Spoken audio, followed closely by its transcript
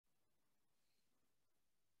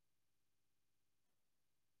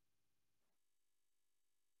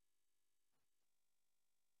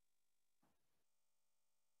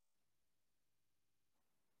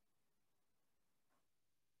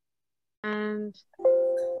And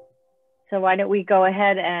so why don't we go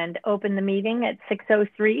ahead and open the meeting at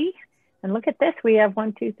 6:03. And look at this, we have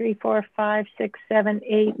 1, 2, 3, 4, 5, 6, 7,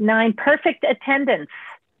 8, 9, perfect attendance.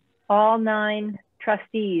 All 9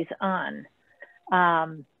 trustees on.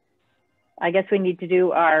 I guess we need to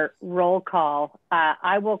do our roll call.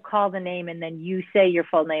 I will call the name and then you say your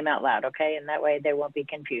full name out loud, okay? And that way there won't be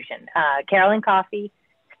confusion. Carolyn Coffey,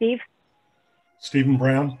 Steve? Stephen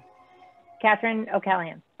Brown. Catherine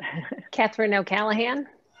O'Callahan. Catherine O'Callahan.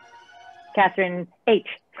 Catherine H.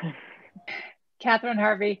 Catherine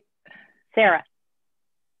Harvey. Sarah.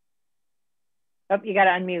 Oh, you got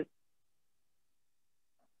to unmute.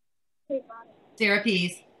 Sarah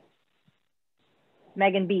Pease.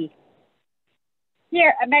 Megan B.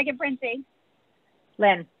 Here, Megan Princey.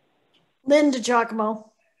 Lynn. Linda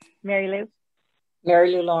Giacomo. Mary Lou.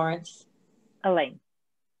 Mary Lou Lawrence. Elaine.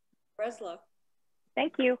 Breslow.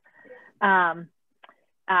 Thank you.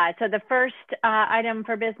 So the first item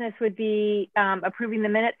for business would be approving the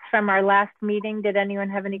minutes from our last meeting. Did anyone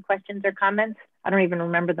have any questions or comments? I don't even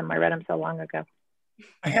remember them. I read them so long ago.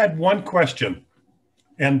 I had one question,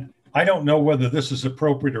 and I don't know whether this is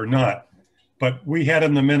appropriate or not, but we had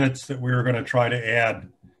in the minutes that we were going to try to add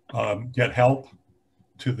get help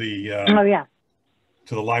to the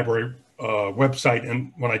to the library website,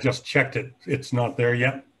 and when I just checked it, it's not there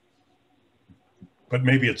yet. But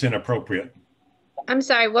maybe it's inappropriate. I'm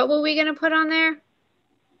sorry, what were we going to put on there?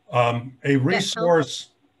 A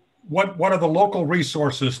resource. What are the local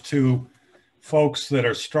resources to folks that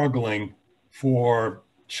are struggling for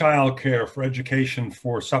childcare, for education,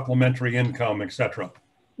 for supplementary income, etc.?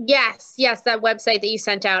 Yes, that website that you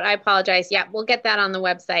sent out. I apologize. Yeah, we'll get that on the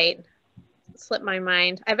website. Slipped my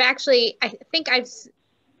mind. I don't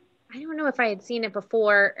know if I had seen it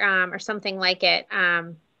before or something like it.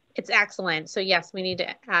 It's excellent. So yes, we need to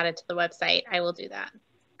add it to the website. I will do that.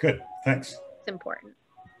 Good, thanks. It's important.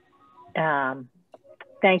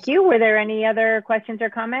 Thank you. Were there any other questions or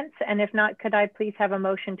comments? And if not, could I please have a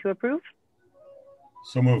motion to approve?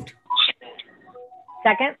 So moved.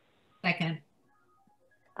 Second? Second.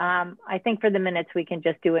 I think for the minutes, we can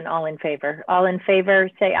just do an all in favor. All in favor,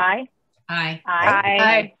 say aye. Aye. Aye.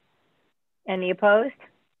 Aye. Any opposed?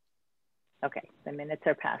 Okay, the minutes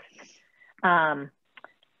are passed.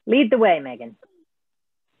 Lead the way, Megan.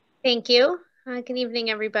 Thank you. Good evening,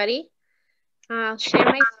 everybody. I'll share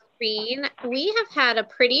my screen. We have had a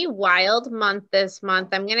pretty wild month this month.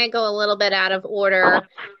 I'm going to go a little bit out of order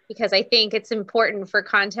because I think it's important for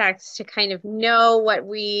context to kind of know what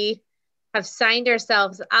we have signed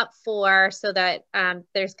ourselves up for so that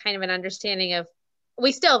there's kind of an understanding of,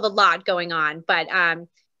 we still have a lot going on, but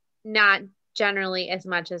not generally as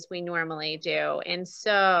much as we normally do. And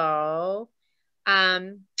so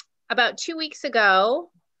about 2 weeks ago,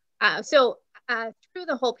 through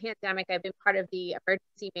the whole pandemic, I've been part of the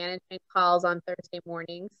emergency management calls on Thursday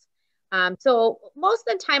mornings. So most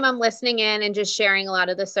of the time I'm listening in and just sharing a lot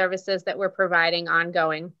of the services that we're providing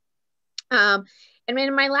ongoing. And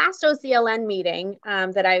in my last OCLN meeting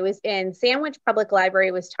that I was in, Sandwich Public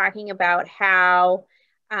Library was talking about how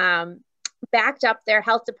backed up their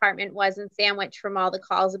health department was in Sandwich from all the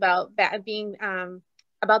calls about being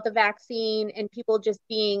about the vaccine and people just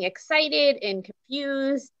being excited and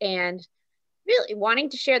confused and really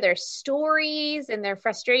wanting to share their stories and their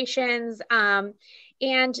frustrations.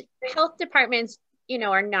 And health departments,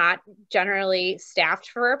 are not generally staffed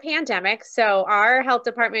for a pandemic. So our health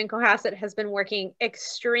department in Cohasset has been working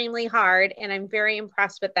extremely hard, and I'm very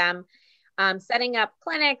impressed with them setting up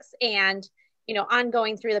clinics and,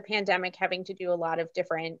 ongoing through the pandemic, having to do a lot of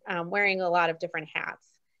different, wearing a lot of different hats.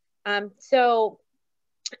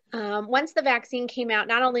 Once the vaccine came out,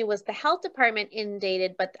 not only was the health department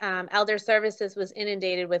inundated, but Elder Services was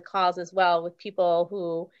inundated with calls as well, with people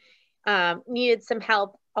who needed some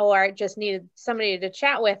help or just needed somebody to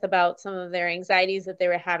chat with about some of their anxieties that they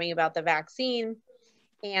were having about the vaccine.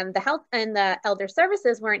 And the health and the Elder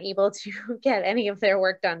Services weren't able to get any of their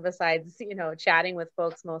work done besides, chatting with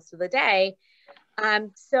folks most of the day.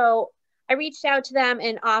 So I reached out to them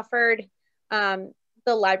and offered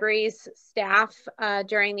the library's staff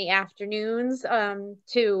during the afternoons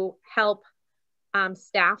to help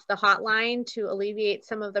staff the hotline to alleviate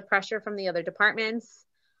some of the pressure from the other departments.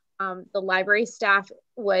 The library staff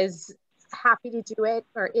was happy to do it,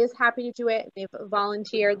 or is happy to do it. They've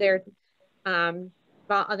volunteered. They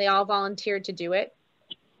all volunteered to do it.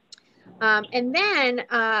 And then,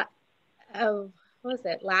 what was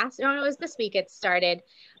it? It was this week it started.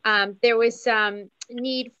 There was some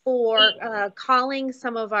need for calling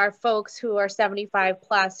some of our folks who are 75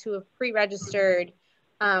 plus who have pre-registered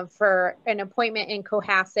for an appointment in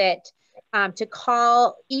Cohasset to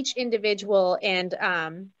call each individual and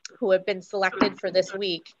who have been selected for this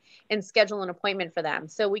week and schedule an appointment for them.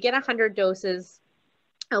 So we get 100 doses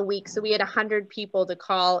a week. So we had 100 people to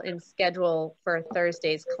call and schedule for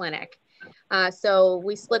Thursday's clinic. So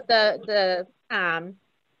we split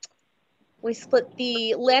we split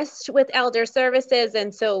the list with elder services.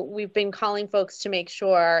 And so we've been calling folks to make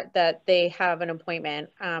sure that they have an appointment.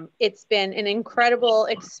 It's been an incredible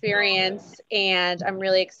experience, and I'm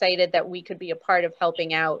really excited that we could be a part of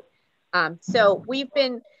helping out. So we've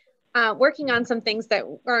been working on some things that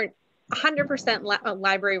aren't 100%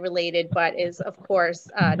 library related, but is of course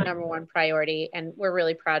 #1 priority, and we're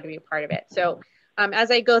really proud to be a part of it. So as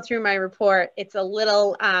I go through my report, it's a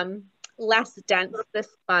little less dense this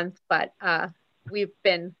month, but we've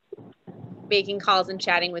been making calls and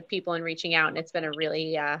chatting with people and reaching out, and it's been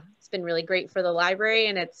really great for the library,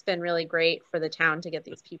 and it's been really great for the town to get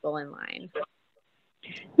these people in line.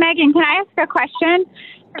 Megan, can I ask a question?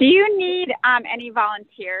 Do you need any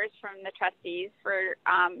volunteers from the trustees for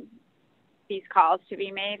these calls to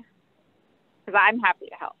be made? Because I'm happy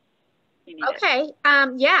to help. Okay.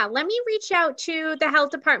 Yeah, let me reach out to the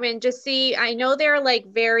health department, just see. I know they're like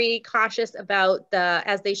very cautious about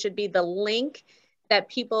as they should be, the link that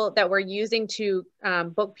we're using to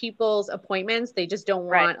book people's appointments. They just don't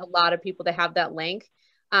want a lot of people to have that link.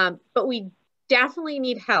 But we definitely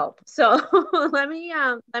need help. So let me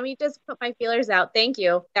just put my feelers out. Thank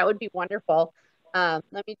you. That would be wonderful.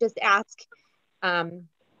 Let me just ask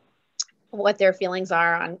what their feelings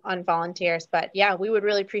are on volunteers. But yeah, we would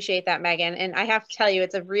really appreciate that, Megan. And I have to tell you,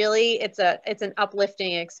 it's an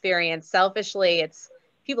uplifting experience. Selfishly,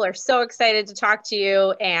 people are so excited to talk to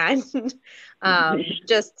you, and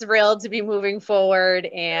just thrilled to be moving forward.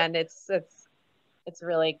 And it's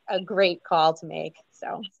really a great call to make.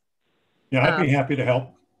 So yeah, I'd be happy to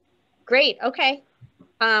help. Great. Okay.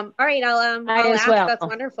 All right. I'll ask. well. That's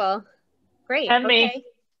wonderful. Great. And okay. me.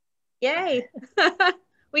 Yay.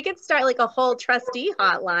 We could start like a whole trustee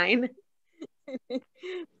hotline.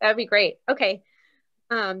 That'd be great. Okay.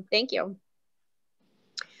 Thank you.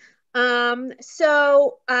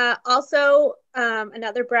 So also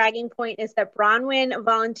another bragging point is that Bronwyn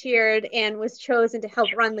volunteered and was chosen to help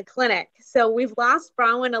run the clinic. So we've lost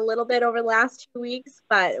Bronwyn a little bit over the last 2 weeks,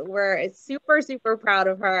 but we're super, super proud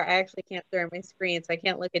of her. I actually can't throw my screen, so I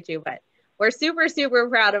can't look at you, but we're super, super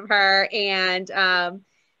proud of her. And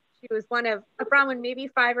she was one of Bronwyn, maybe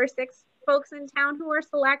 5 or 6 folks in town who were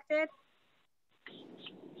selected.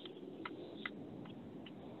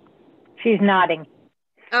 She's nodding.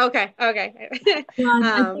 Okay.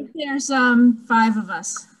 I think there's 5 of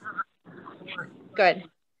us. Good.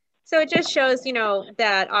 So it just shows,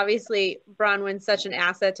 that obviously Bronwyn's such an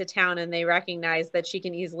asset to town, and they recognize that she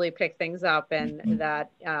can easily pick things up, and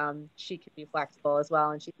that she can be flexible as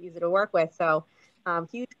well, and she's easy to work with. So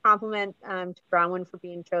huge compliment to Bronwyn for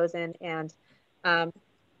being chosen. And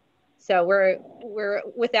so we're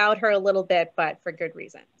without her a little bit, but for good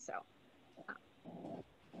reason. So.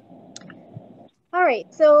 All right,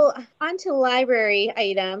 so on to library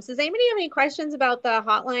items. Does anybody have any questions about the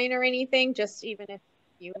hotline or anything? Just even if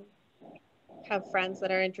you have friends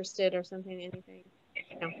that are interested or something, anything?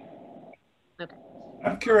 No? Okay.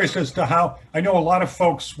 I'm curious as to how, I know a lot of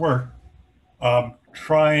folks were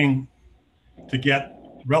trying to get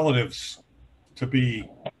relatives to be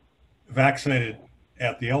vaccinated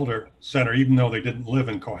at the Elder Center, even though they didn't live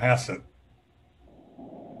in Cohasset.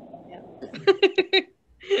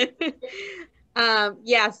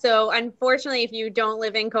 Yeah, so unfortunately, if you don't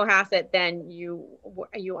live in Cohasset, then you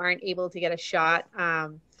aren't able to get a shot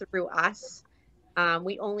through us.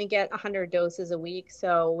 We only get 100 doses a week,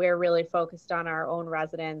 so we're really focused on our own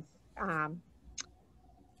residents.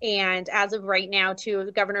 And as of right now,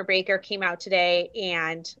 too, Governor Baker came out today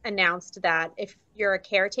and announced that if you're a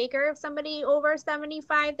caretaker of somebody over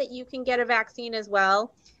 75, that you can get a vaccine as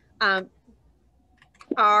well.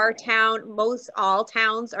 Our town, all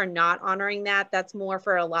towns are not honoring that. That's more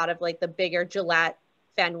for a lot of like the bigger Gillette,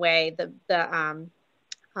 Fenway, the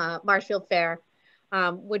Marshfield Fair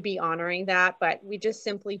would be honoring that, but we just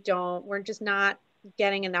simply don't. We're just not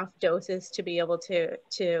getting enough doses to be able to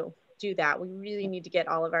do that. We really need to get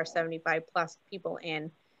all of our 75 plus people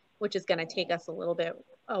in, which is going to take us a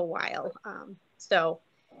while.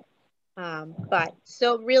 But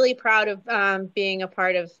so really proud of being a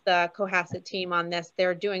part of the Cohasset team on this.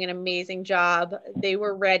 They're doing an amazing job. They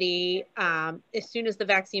were ready as soon as the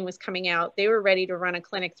vaccine was coming out. They were ready to run a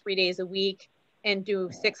clinic 3 days a week and do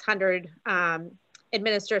 600,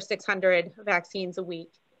 administer 600 vaccines a week.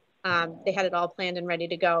 They had it all planned and ready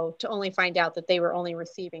to go, to only find out that they were only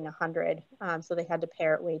receiving 100. So they had to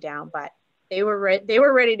pare it way down. But they were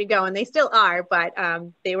ready to go, and they still are, but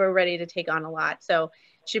they were ready to take on a lot. So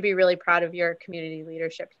should be really proud of your community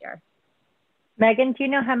leadership here. Megan, do you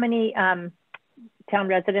know how many town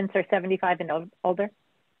residents are 75 and older?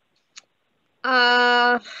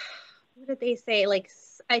 What did they say? Like,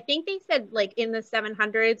 I think they said like in the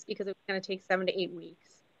 700s because it was going to take 7 to 8 weeks.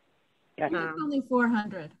 Gotcha. Only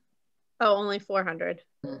 400. Oh, only 400.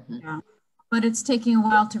 Yeah, but it's taking a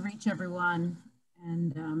while to reach everyone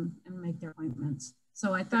and make their appointments.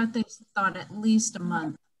 So I thought they thought at least a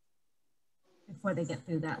month before they get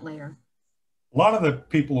through that layer. A lot of the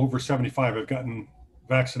people over 75 have gotten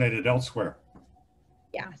vaccinated elsewhere.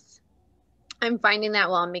 Yes. I'm finding that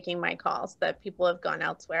while I'm making my calls that people have gone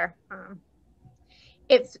elsewhere.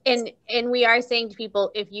 And we are saying to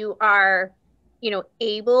people, if you are,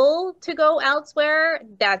 able to go elsewhere,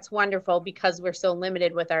 that's wonderful because we're so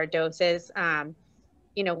limited with our doses.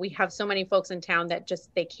 We have so many folks in town that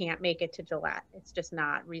they can't make it to Gillette. It's just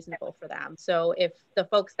not reasonable for them. So if the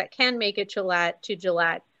folks that can make it to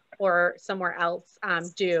Gillette or somewhere else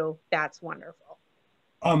do, that's wonderful.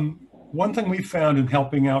 One thing we found in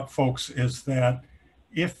helping out folks is that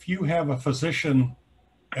if you have a physician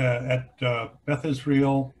at Beth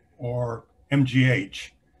Israel or MGH,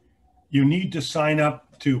 you need to sign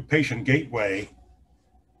up to Patient Gateway,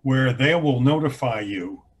 where they will notify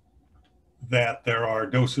you that there are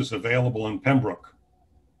doses available in Pembroke.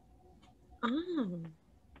 Oh,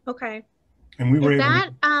 okay. And we were able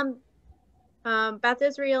that Beth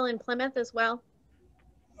Israel in Plymouth as well?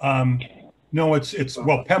 No, it's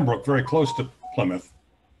well, Pembroke, very close to Plymouth.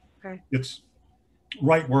 Okay. It's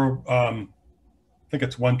right where I think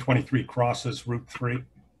it's 123 crosses Route 3.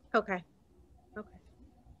 Okay. Okay.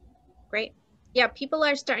 Great. Yeah, people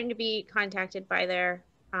are starting to be contacted by their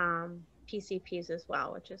PCPs as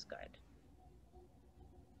well, which is good.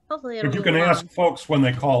 Hopefully it'll But you can ask folks when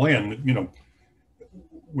they call in,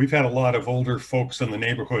 we've had a lot of older folks in the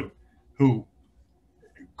neighborhood who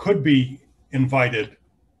could be invited,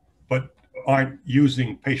 but aren't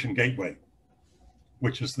using Patient Gateway,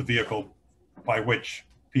 which is the vehicle by which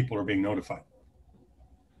people are being notified.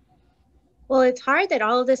 Well, it's hard that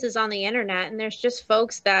all of this is on the internet and there's just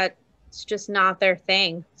folks that it's just not their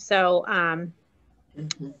thing. So,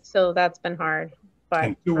 so that's been hard. But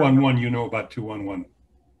and 211, you know about 211.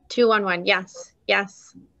 211, yes,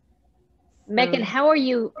 yes. Megan, how are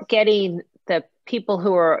you getting the people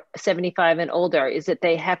who are 75 and older? Is it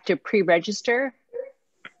they have to pre-register?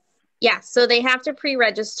 Yeah, so they have to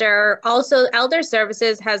pre-register. Also, Elder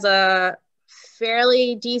Services has a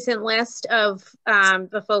fairly decent list of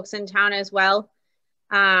the folks in town as well.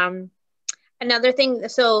 Another thing,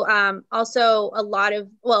 so also a lot of,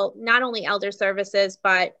 well, not only Elder Services,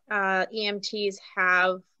 but EMTs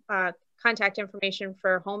have contact information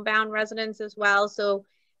for homebound residents as well. So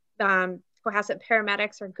Cohasset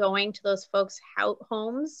paramedics are going to those folks'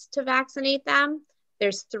 homes to vaccinate them.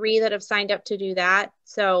 There's 3 that have signed up to do that.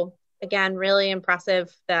 So again, really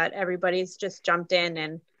impressive that everybody's just jumped in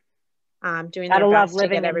and doing their best to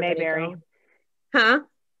get everybody going. Huh?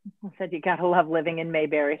 I said you gotta love living in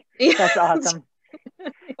Mayberry. That's awesome.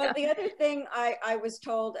 But the other thing I was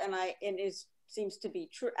told, and it seems to be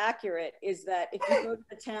accurate, is that if you go to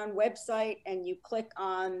the town website and you click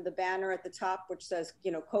on the banner at the top, which says,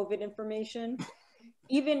 COVID information,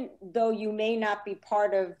 even though you may not be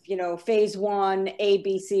part of, phase 1, A,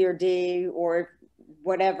 B, C, or D, or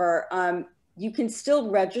whatever, you can still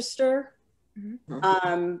register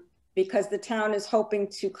because the town is hoping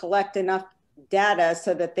to collect enough data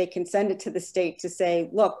so that they can send it to the state to say,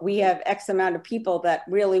 look, we have X amount of people that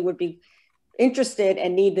really would be interested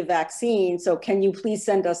and need the vaccine. So can you please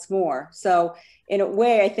send us more? So in a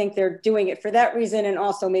way, I think they're doing it for that reason. And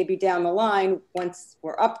also maybe down the line, once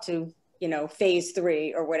we're up to, phase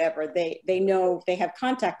 3 or whatever, they know they have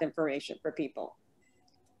contact information for people.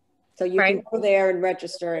 So you can go there and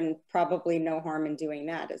register, and probably no harm in doing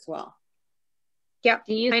that as well. Yep,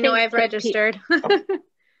 I know I've registered.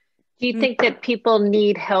 Do you think that people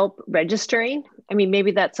need help registering? I mean,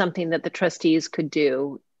 maybe that's something that the trustees could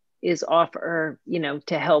do, is offer,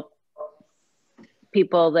 to help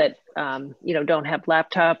people that, don't have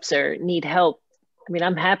laptops or need help. I mean,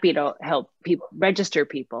 I'm happy to help people register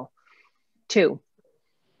people too.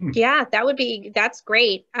 Yeah, that's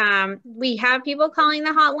great. We have people calling the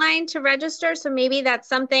hotline to register. So maybe that's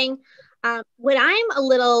something, when I'm a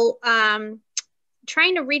little,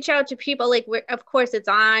 trying to reach out to people, like, of course it's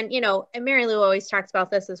on, and Mary Lou always talks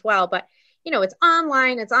about this as well, but, it's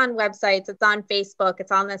online, it's on websites, it's on Facebook,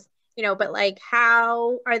 it's on this, but like,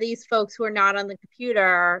 how are these folks who are not on the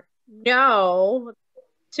computer know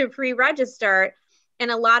to pre-register?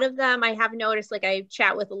 And a lot of them I have noticed, like I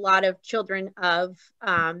chat with a lot of children of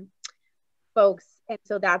folks. And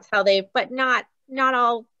so that's how but not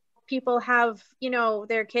all people have, you know,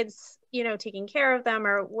 their kids, you know, taking care of them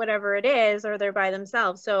or whatever it is, or they're by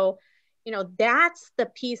themselves. So, you know, that's the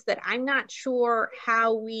piece that I'm not sure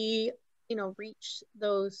how we, you know, reach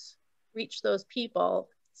those people.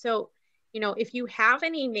 So, you know, if you have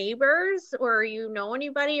any neighbors or you know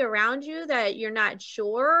anybody around you that you're not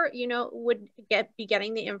sure, you know, would be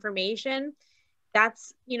getting the information,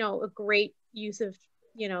 that's, you know, a great use of,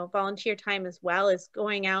 you know, volunteer time as well, as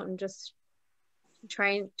going out and just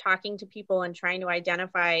talking to people and trying to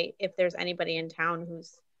identify if there's anybody in town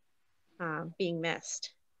who's being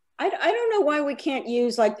missed. I don't know why we can't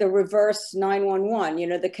use like the reverse 911, you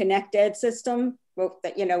know, the Connect Ed system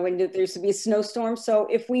that, you know, when there used to be a snowstorm. So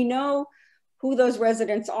if we know who those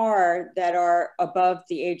residents are that are above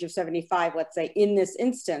the age of 75, let's say in this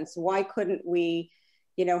instance, why couldn't we,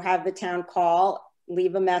 you know, have the town call,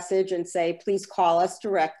 leave a message and say, please call us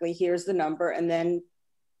directly, here's the number. And then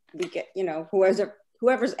we get, you know,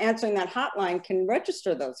 whoever's answering that hotline can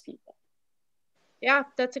register those people. Yeah,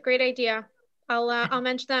 that's a great idea. I'll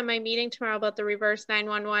mention that in my meeting tomorrow about the reverse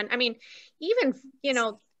 911. I mean, even, you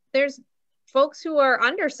know, there's folks who are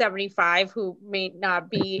under 75 who may not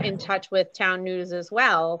be in touch with town news as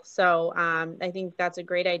well. So I think that's a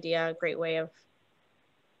great idea, a great way of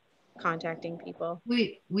contacting people.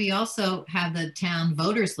 We also have the town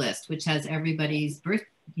voters list, which has everybody's birth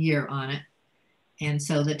year on it. And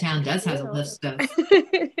so the town does have a list of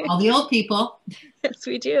all the old people. Yes,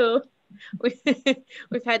 we do.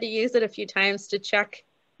 We've had to use it a few times to check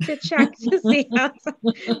to see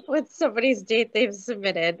what somebody's date they've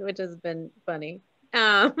submitted, which has been funny.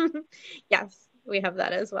 Yes, we have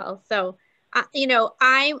that as well. So, you know,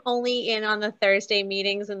 I'm only in on the Thursday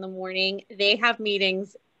meetings in the morning. They have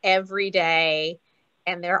meetings every day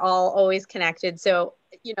and they're all always connected. So,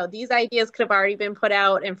 you know, these ideas could have already been put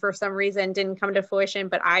out and for some reason didn't come to fruition,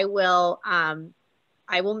 but I will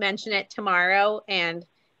mention it tomorrow and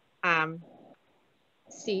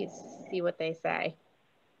see what they say.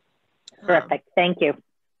 Perfect. Thank you.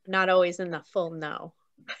 Not always in the full no.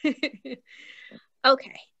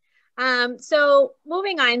 Okay. So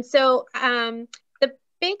moving on. So the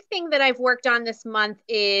big thing that I've worked on this month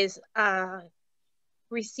is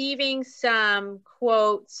receiving some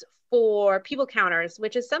quotes for people counters,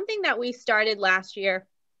 which is something that we started last year.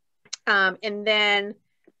 And then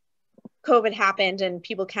COVID happened and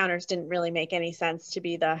people counters didn't really make any sense to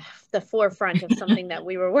be the forefront of something that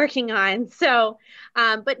we were working on. So,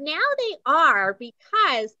 but now they are,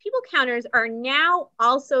 because people counters are now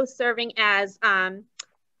also serving as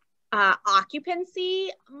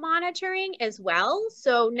occupancy monitoring as well.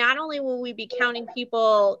 So not only will we be counting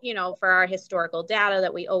people, you know, for our historical data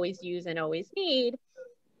that we always use and always need,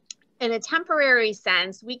 in a temporary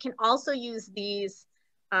sense, we can also use these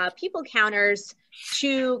people counters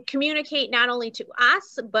to communicate not only to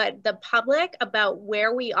us, but the public about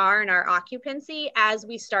where we are in our occupancy as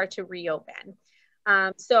we start to reopen.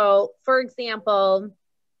 So for example,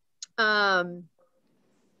 I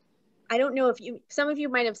don't know if some of you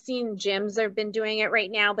might have seen gyms have been doing it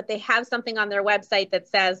right now, but they have something on their website that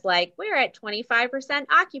says like, we're at 25%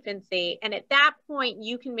 occupancy. And at that point,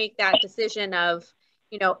 you can make that decision of,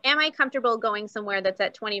 you know, am I comfortable going somewhere that's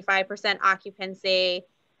at 25% occupancy?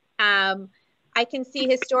 I can see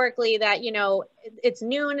historically that, you know, it's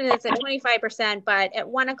noon and it's at 25%, but at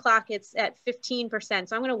 1 o'clock it's at 15%.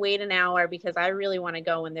 So I'm going to wait an hour because I really want to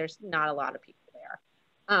go when there's not a lot of people there.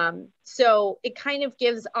 So it kind of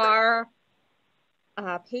gives our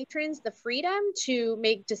patrons the freedom to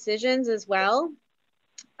make decisions as well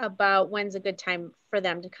about when's a good time for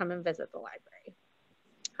them to come and visit the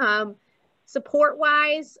library.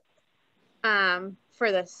 Support-wise,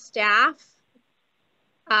 for the staff,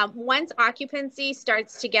 once occupancy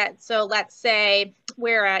starts to get, so let's say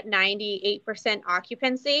we're at 98%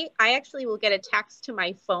 occupancy, I actually will get a text to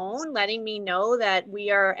my phone letting me know that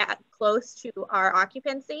we are at close to our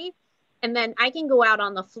occupancy. And then I can go out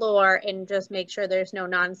on the floor and just make sure there's no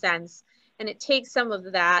nonsense. And it takes some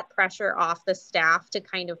of that pressure off the staff to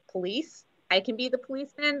kind of police. I can be the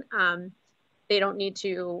policeman. They don't need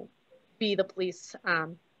to be the police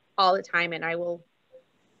all the time, and I will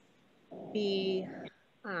be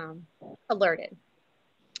alerted.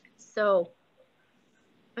 So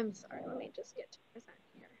I'm sorry, let me just get to present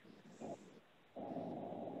here.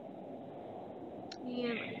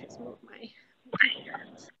 And let me just move my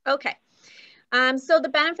okay. So the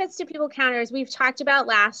benefits to people counters we've talked about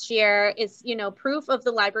last year is, you know, proof of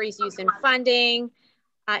the library's use in funding.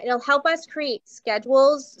 It'll help us create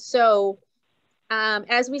schedules. So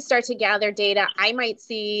as we start to gather data, I might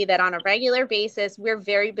see that on a regular basis, we're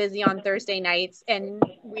very busy on Thursday nights and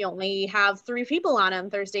we only have 3 people on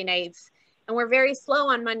Thursday nights. And we're very slow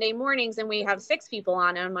on Monday mornings and we have 6 people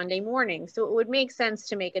on Monday mornings. So it would make sense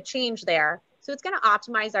to make a change there. So it's going to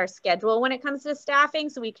optimize our schedule when it comes to staffing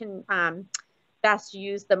so we can best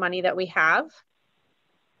use the money that we have.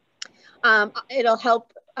 It'll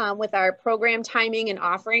help with our program timing and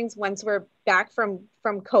offerings once we're back from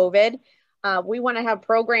COVID. We want to have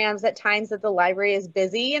programs at times that the library is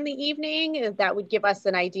busy in the evening. That would give us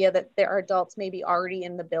an idea that there are adults maybe already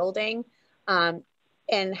in the building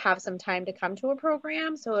and have some time to come to a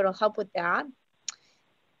program. So it'll help with that.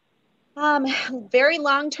 Very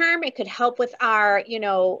long term, it could help with our,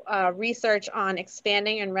 research on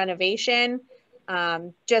expanding and renovation.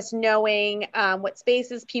 Just knowing what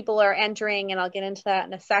spaces people are entering, and I'll get into that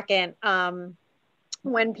in a second.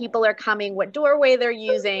 When people are coming, what doorway they're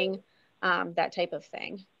using, that type of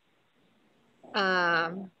thing.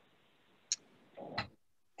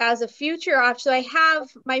 As a future option,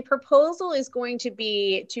 my proposal is going to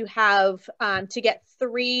be to have, to get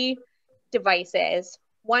 3 devices,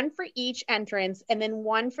 1 for each entrance, and then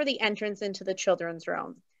 1 for the entrance into the children's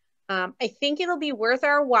room. I think it'll be worth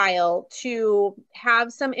our while to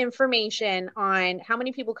have some information on how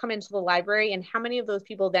many people come into the library and how many of those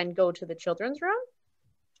people then go to the children's room.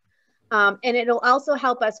 And it'll also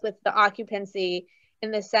help us with the occupancy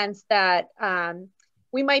in the sense that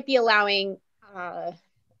we might be allowing 20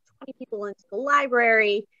 people into the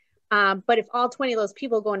library, but if all 20 of those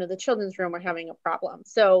people go into the children's room, we're having a problem.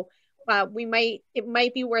 So it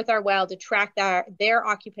might be worth our while to track their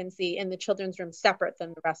occupancy in the children's room separate than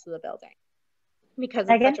the rest of the building because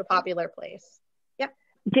it's such a popular place. Yep.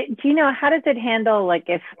 Do you know, how does it handle, like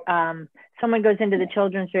if someone goes into the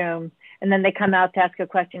children's room and then they come out to ask a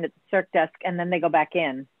question at the circ desk and then they go back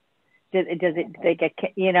in? They get,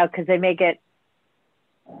 because they may get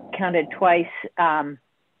counted twice.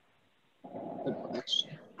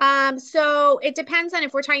 So it depends on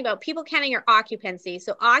if we're talking about people counting or occupancy.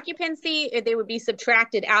 So occupancy, they would be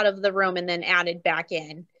subtracted out of the room and then added back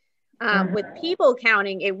in. With people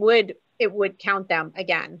counting, it would count them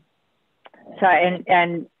again. So,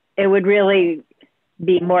 and it would really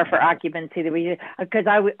be more for occupancy that we, because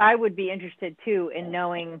I would be interested too in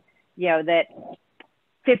knowing, that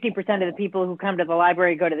 50% of the people who come to the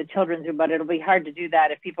library go to the children's room, but it'll be hard to do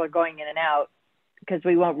that if people are going in and out because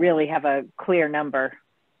we won't really have a clear number.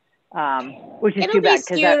 Which is too bad.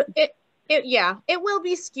 It will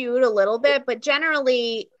be skewed a little bit, but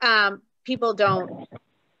generally people don't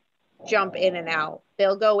jump in and out.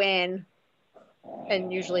 They'll go in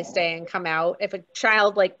and usually stay and come out. If a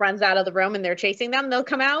child runs out of the room and they're chasing them, they'll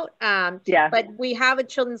come out. But we have a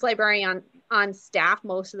children's librarian on staff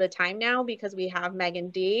most of the time now because we have Megan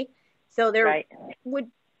D. So there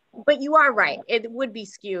but you are right. It would be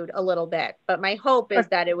skewed a little bit, but my hope is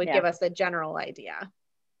that it would give us a general idea.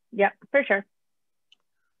 Yeah, for sure.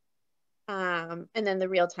 And then the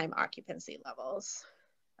real-time occupancy levels.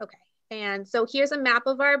 Okay, and so here's a map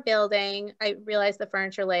of our building. I realize the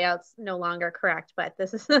furniture layout's no longer correct, but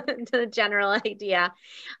this is the general idea.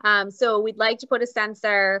 So we'd like to put a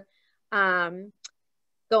sensor going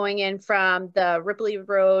in from the Ripley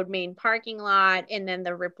Road main parking lot and then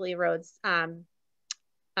the Ripley Road's main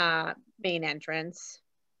entrance,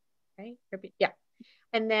 right? Yeah.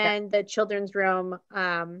 And then the children's room,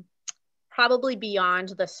 probably beyond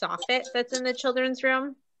the soffit that's in the children's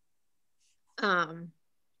room. And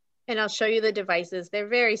I'll show you the devices. They're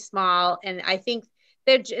very small, and I think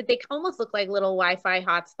they almost look like little Wi-Fi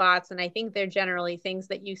hotspots, and I think they're generally things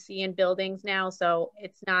that you see in buildings now, so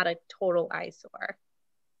it's not a total eyesore.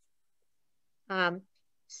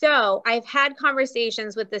 So I've had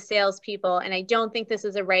conversations with the salespeople, and I don't think this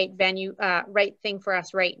is a right thing for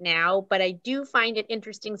us right now, but I do find it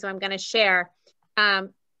interesting, so I'm going to share.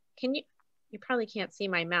 You probably can't see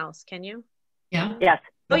my mouse, can you? Yeah. Yes.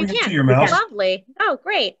 Oh, you can. See your mouse. Lovely. Oh,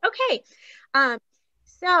 great. Okay.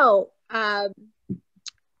 So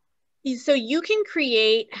you can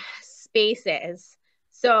create spaces.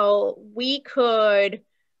 So we could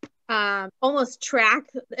almost track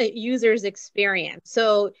the user's experience.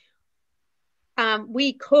 So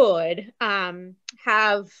we could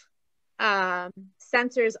have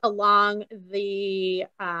sensors along the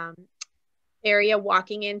area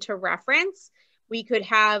walking into reference. We could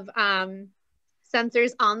have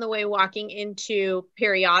sensors on the way walking into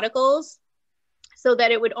periodicals so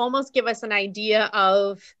that it would almost give us an idea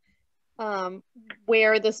of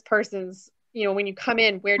where this person's, when you come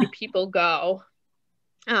in, where do people go?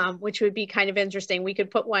 Which would be kind of interesting. We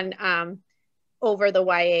could put one over the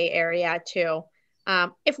YA area too.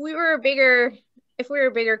 If we were a bigger if we were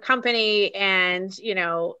a bigger company and, you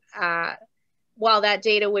know, while that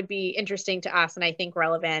data would be interesting to us and I think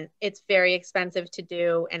relevant, it's very expensive to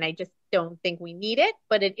do. And I just don't think we need it,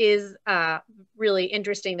 but it is really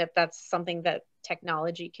interesting that that's something that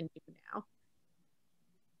technology can do now.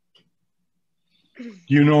 Do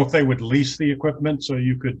you know if they would lease the equipment so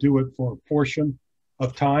you could do it for a portion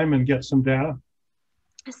of time and get some data?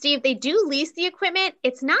 Steve, they do lease the equipment.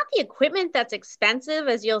 It's not the equipment that's expensive,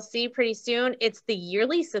 as you'll see pretty soon. It's the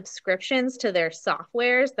yearly subscriptions to their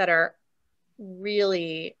softwares that are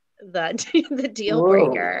really the deal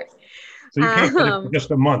breaker. So you can't get it for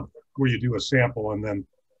just a month where you do a sample and then.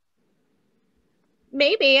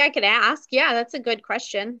 Maybe I could ask. Yeah, that's a good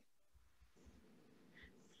question.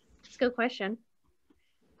 That's a good question.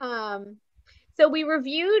 So we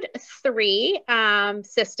reviewed 3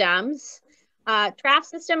 systems. Draft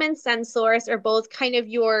System and SenSource are both kind of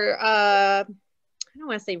your, I don't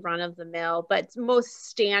want to say run of the mill, but most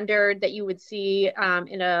standard that you would see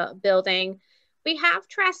in a building. We have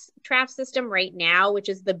Draft System right now, which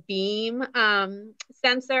is the beam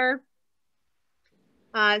sensor.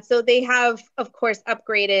 So they have, of course,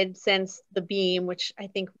 upgraded since the beam, which I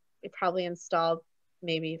think they probably installed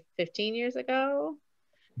maybe 15 years ago.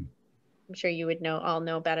 I'm sure you would all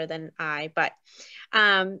know better than I, but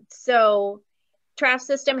so Draft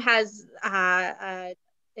System has,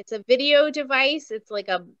 it's a video device.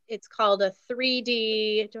 It's called a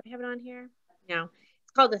 3D, do I have it on here? No,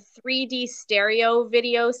 it's called a 3D stereo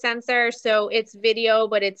video sensor. So it's video,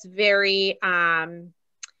 but it's very analog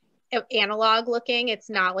looking. It's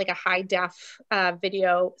not like a high def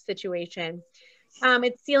video situation.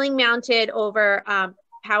 It's ceiling mounted over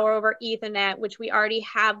power over Ethernet, which we already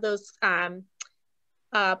have those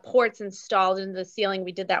ports installed in the ceiling.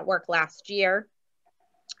 We did that work last year.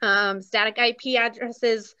 Static IP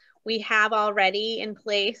addresses we have already in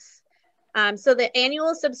place. So the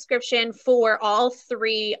annual subscription for all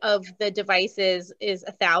 3 of the devices is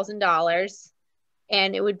 $1,000,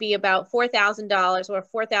 and it would be about $4,000 or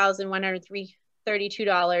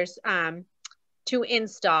 $4,132 to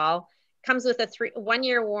install. Comes with a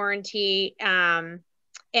 1-year warranty.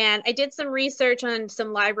 And I did some research on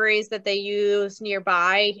some libraries that they use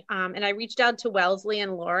nearby, and I reached out to Wellesley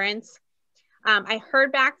and Lawrence. I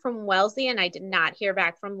heard back from Wellesley and I did not hear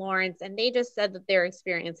back from Lawrence, and they just said that their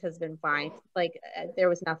experience has been fine. Like there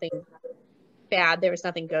was nothing bad, there was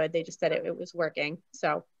nothing good. They just said it was working.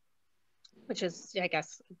 So, which is, I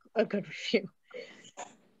guess, a good review.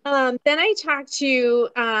 Then I talked to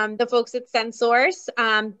the folks at SenSource.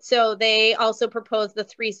 So they also proposed the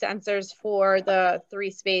 3 sensors for the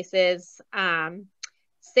 3 spaces.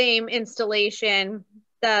 Same installation.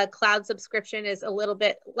 The cloud subscription is a little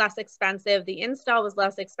bit less expensive. The install was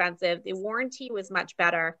less expensive. The warranty was much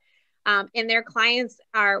better. And their clients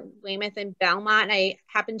are Weymouth and Belmont. I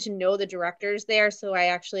happen to know the directors there, so I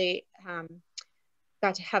actually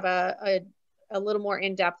got to have a little more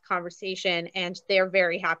in-depth conversation, and they're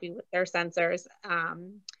very happy with their sensors.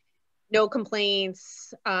 No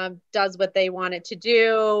complaints, does what they want it to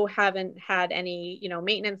do, haven't had any,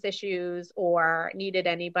 maintenance issues or needed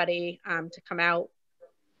anybody to come out.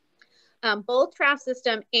 Both Draft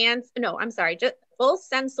System and, just both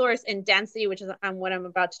SenSource and Density, which is what I'm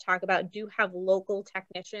about to talk about, do have local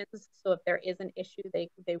technicians. So if there is an issue,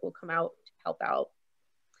 they will come out to help out.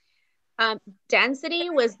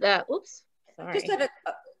 Density was the, oops, sorry. Just had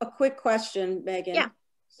a quick question, Megan. Yeah.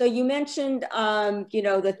 So you mentioned,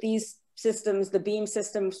 that these systems, the beam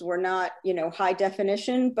systems were not, high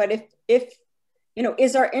definition, but if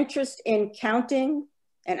is our interest in counting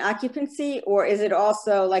and occupancy, or is it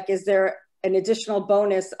also like, is there an additional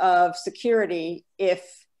bonus of security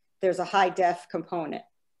if there's a high def component?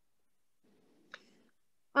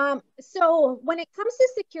 So when it comes to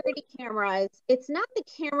security cameras, it's not the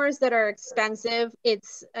cameras that are expensive.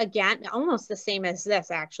 It's, again, almost the same as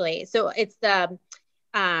this, actually. So it's the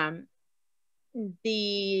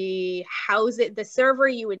server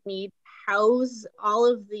you would need to house all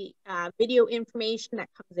of the video information that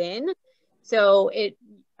comes in. So it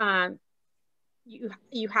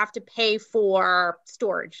you have to pay for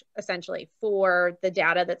storage, essentially, for the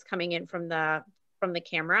data that's coming in from the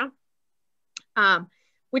camera,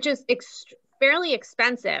 which is fairly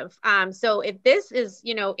expensive. So if this is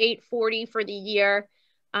 $840 for the year,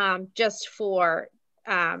 just for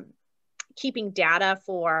keeping data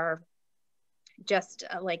for just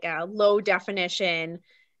like a low definition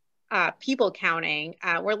people counting,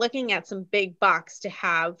 we're looking at some big bucks to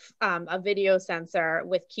have a video sensor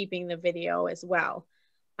with keeping the video as well.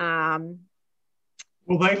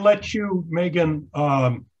 Will they let you, Megan,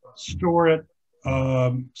 store it,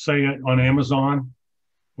 say it on Amazon,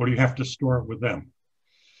 or do you have to store it with them?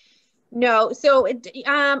 No, so it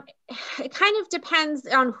kind of depends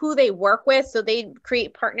on who they work with. So they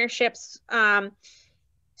create partnerships.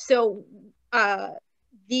 So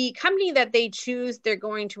the company that they choose, they're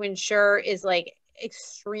going to ensure is like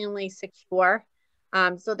extremely secure.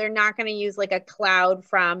 So they're not going to use like a cloud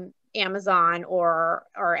from Amazon or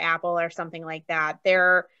Apple or something like that.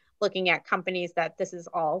 They're looking at companies that this is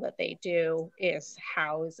all that they do is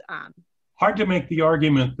house. Hard to make the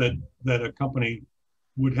argument that a company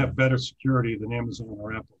would have better security than Amazon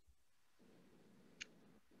or Apple.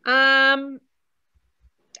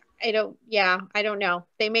 I don't know.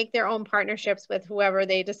 They make their own partnerships with whoever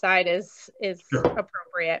they decide is Sure.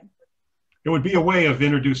 appropriate. It would be a way of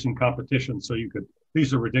introducing competition, so you could,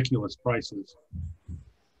 these are ridiculous prices.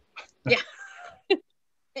 Yeah.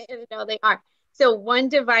 No, they are. So one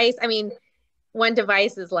device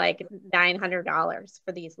is like $900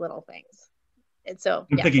 for these little things. And so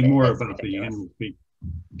I'm yes, thinking more it's about ridiculous. the annual fee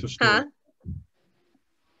to store.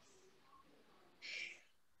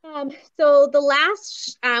 So the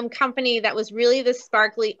last company that was really the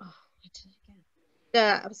sparkly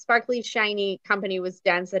shiny company was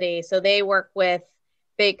Density. So they work with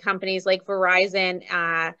big companies like Verizon,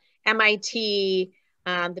 MIT,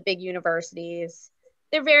 the big universities.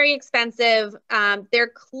 They're very expensive.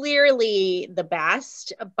 They're clearly the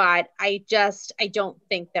best, but I don't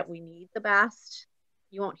think that we need the best.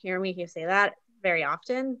 You won't hear me say that very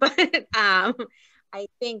often, but I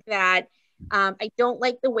think that I don't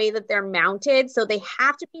like the way that they're mounted. So they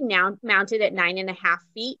have to be mounted at 9.5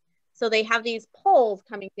 feet. So they have these poles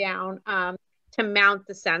coming down to mount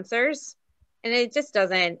the sensors. And it just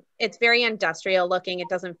doesn't, it's very industrial looking. It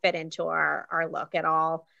doesn't fit into our look at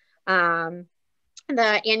all.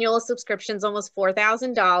 The annual subscription is almost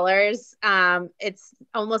 $4,000. It's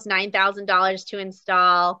almost $9,000 to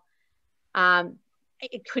install.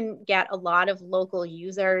 It couldn't get a lot of local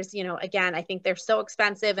users. You know, again, I think they're so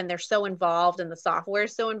expensive and they're so involved and the software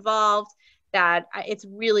is so involved that it's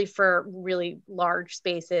really for really large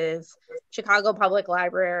spaces. Chicago Public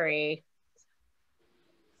Library.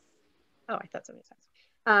 Oh, I thought somebody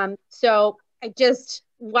said. So I just,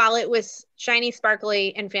 while it was shiny,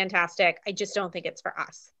 sparkly, and fantastic, I just don't think it's for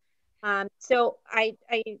us. So I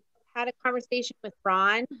had a conversation with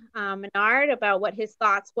Ron Menard about what his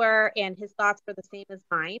thoughts were, and his thoughts were the same as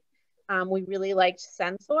mine. We really liked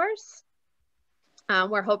Sensors.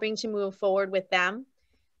 We're hoping to move forward with them.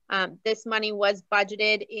 This money was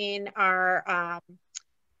budgeted in our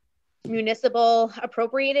municipal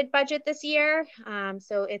appropriated budget this year.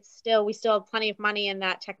 So we still have plenty of money in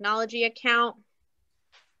that technology account.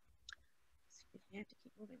 I have to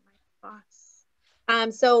keep moving my box.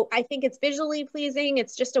 So I think it's visually pleasing.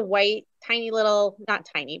 It's just a white, tiny little, not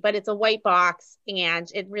tiny, but it's a white box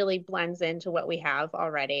and it really blends into what we have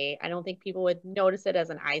already. I don't think people would notice it as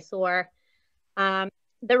an eyesore.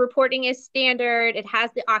 The reporting is standard. It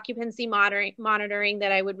has the occupancy monitoring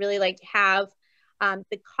that I would really like to have.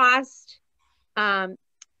 The cost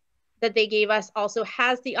that they gave us also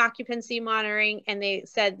has the occupancy monitoring, and they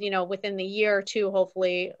said, you know, within the year or two,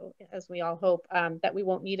 hopefully, as we all hope, that we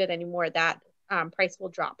won't need it anymore, that price will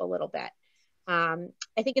drop a little bit. I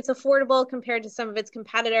think it's affordable compared to some of its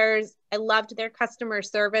competitors. I loved their customer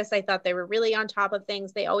service. I thought they were really on top of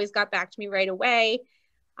things. They always got back to me right away.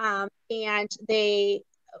 And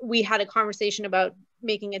we had a conversation about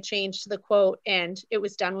making a change to the quote, and it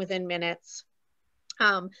was done within minutes.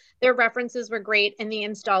 Their references were great, and the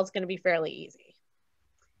install is going to be fairly easy.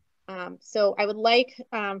 So I would like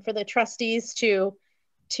for the trustees to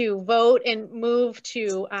vote and move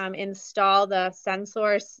to install the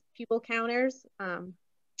Sensors pupil counters. And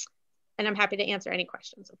I'm happy to answer any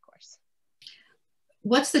questions, of course.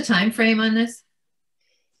 What's the time frame on this?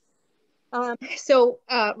 So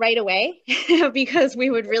right away, because we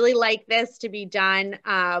would really like this to be done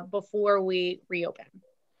before we reopen,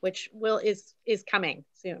 which is coming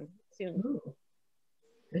soon. Ooh,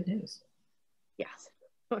 good news. Yes.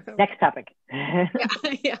 Next topic.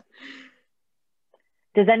 Yeah.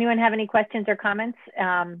 Does anyone have any questions or comments?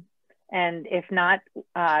 And if not,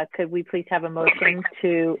 could we please have a motion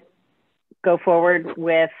to go forward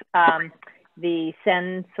with the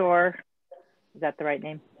Sensor, is that the right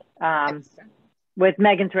name? With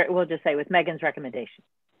Megan's, we'll just say with Megan's recommendation.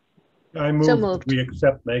 I move we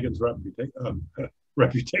accept Megan's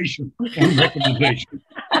reputation and recommendation.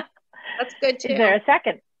 That's good too. Is there a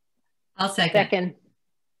second? I'll second.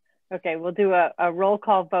 Okay, we'll do a roll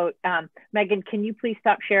call vote. Megan, can you please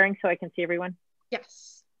stop sharing so I can see everyone?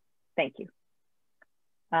 Yes. Thank you.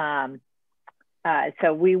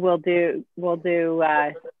 So we'll do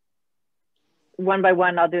one by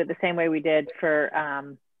one. I'll do it the same way we did for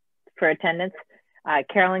attendance.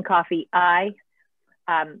 Carolyn Coffey, aye.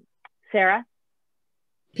 Sarah?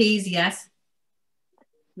 Pease, yes.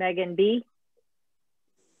 Megan B?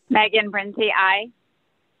 Megan Brinty, aye.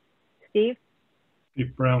 Steve?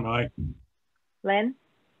 Steve Brown, aye. Lynn?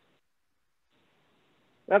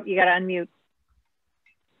 Oh, you got to unmute.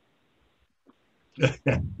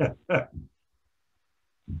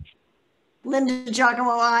 Linda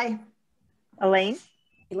Giacomo, aye. Elaine?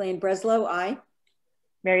 Elaine Breslow, aye.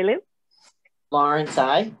 Mary Lou? Lawrence,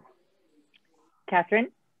 aye.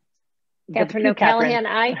 Catherine? Catherine O'Callahan,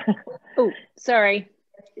 aye. Oh, sorry.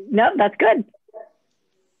 No, that's good.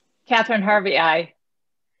 Catherine Harvey, aye.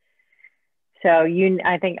 So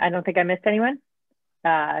I don't think I missed anyone.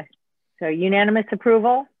 So unanimous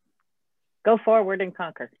approval. Go forward and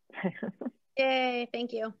conquer. Yay,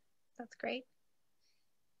 thank you. That's great.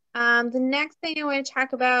 The next thing I want to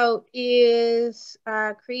talk about is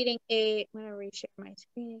creating I'm going to reshare my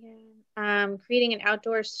screen again. Creating an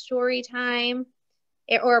outdoor story time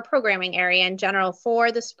or a programming area in general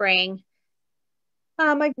for the spring.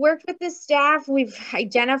 I've worked with the staff. We've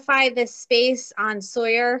identified this space on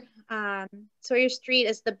Sawyer. Sawyer Street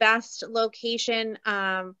is the best location.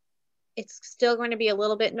 It's still going to be a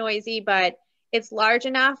little bit noisy, but it's large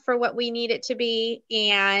enough for what we need it to be.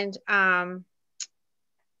 And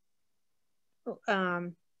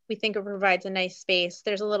we think it provides a nice space.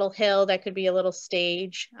 There's a little hill that could be a little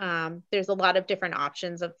stage. There's a lot of different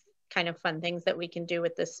options of kind of fun things that we can do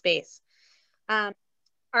with this space.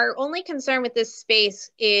 Our only concern with this space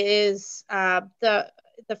is the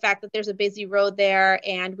fact that there's a busy road there,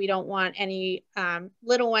 and we don't want any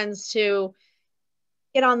little ones to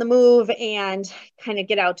get on the move and kind of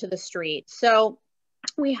get out to the street. So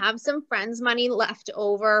we have some Friends money left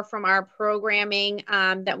over from our programming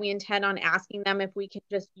that we intend on asking them if we can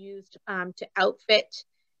just use to outfit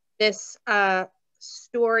this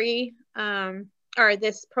story or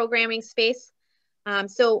this programming space.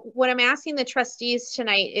 So what I'm asking the trustees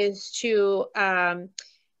tonight is to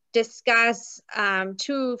discuss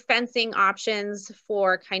 2 fencing options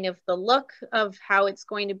for kind of the look of how it's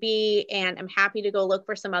going to be, and I'm happy to go look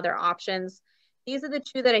for some other options. These are the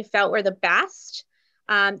 2 that I felt were the best.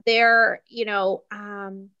 They're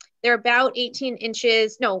about 18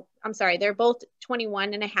 inches. No, I'm sorry. They're both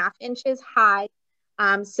 21.5 inches high.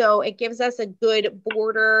 So it gives us a good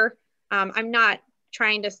border. I'm not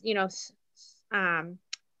trying to,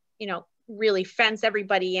 really fence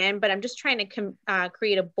everybody in, but I'm just trying to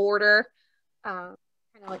create a border, kind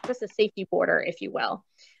of like just a safety border, if you will.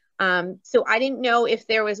 So I didn't know if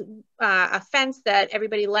there was a fence that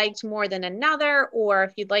everybody liked more than another, or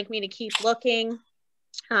if you'd like me to keep looking.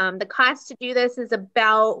 The cost to do this is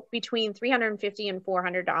about between $350 and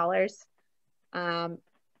 $400.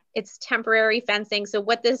 It's temporary fencing. So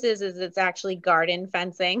what this is it's actually garden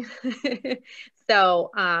fencing.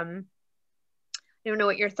 So I don't know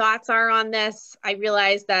what your thoughts are on this. I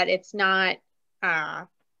realize that it's not the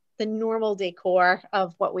normal decor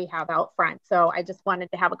of what we have out front. So I just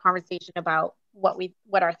wanted to have a conversation about what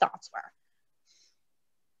our thoughts were.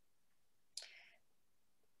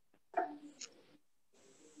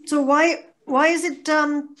 So why is it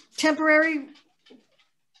temporary?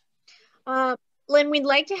 Lynn, we'd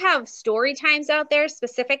like to have story times out there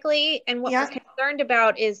specifically, and what we're concerned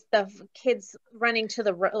about is the kids running to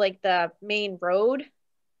the main road.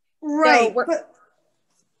 Right, so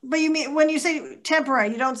but you mean when you say temporary,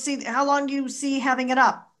 you don't see, how long do you see having it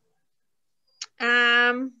up?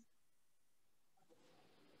 I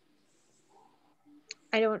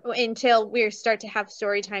don't, until we start to have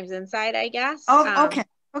story times inside, I guess. Oh,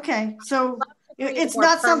 okay. So it's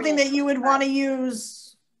not something that you would want to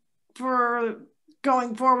use for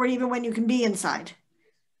going forward, even when you can be inside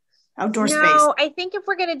outdoor space. No, I think if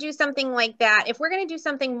we're going to do something like that, if we're going to do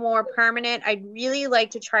something more permanent, I'd really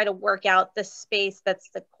like to try to work out the space that's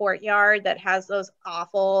the courtyard that has those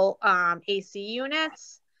awful AC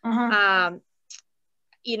units.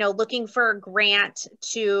 Looking for a grant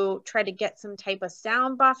to try to get some type of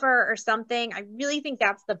sound buffer or something. I really think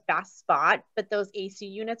that's the best spot, but those AC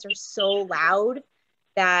units are so loud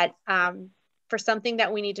that for something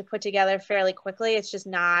that we need to put together fairly quickly, it's just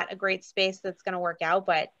not a great space that's going to work out.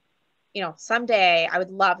 But, someday I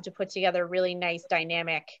would love to put together a really nice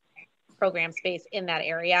dynamic program space in that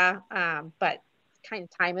area. But kind of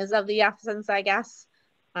time is of the essence, I guess,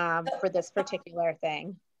 for this particular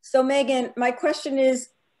thing. So Megan, my question is,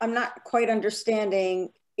 I'm not quite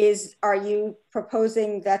understanding, are you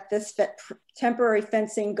proposing that this temporary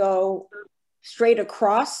fencing go straight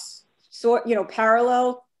across,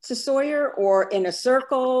 parallel to Sawyer, or in a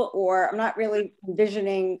circle, or I'm not really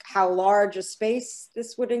envisioning how large a space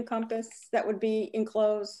this would encompass that would be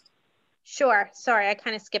enclosed? Sure. Sorry, I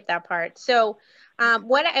kind of skipped that part. So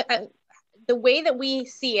the way that we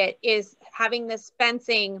see it is having this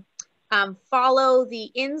fencing follow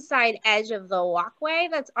the inside edge of the walkway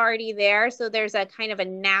that's already there. So there's a kind of a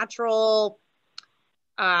natural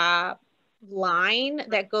line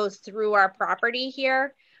that goes through our property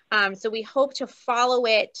here. So we hope to follow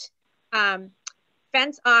it,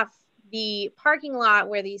 fence off the parking lot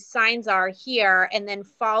where these signs are here, and then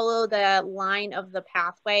follow the line of the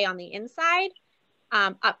pathway on the inside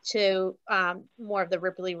up to more of the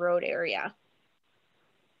Ripley Road area.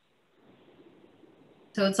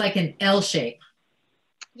 So it's like an L shape.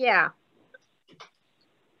 Yeah.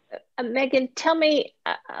 Megan, tell me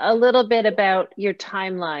a little bit about your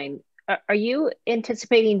timeline. Are you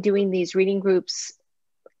anticipating doing these reading groups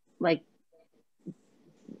like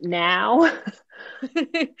now?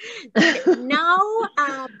 No,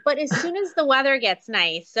 but as soon as the weather gets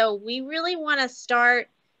nice. So we really want to start,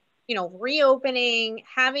 you know, reopening,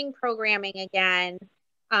 having programming again.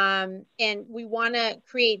 And we want to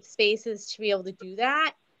create spaces to be able to do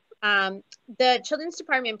that. The Children's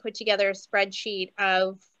Department put together a spreadsheet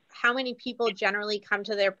of how many people generally come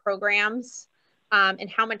to their programs and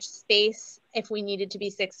how much space, if we needed to be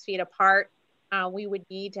 6 feet apart, we would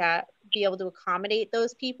need to be able to accommodate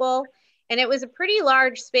those people. And it was a pretty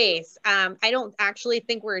large space. I don't actually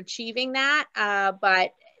think we're achieving that,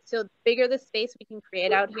 but so the bigger the space we can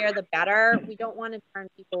create out here, the better. We don't want to turn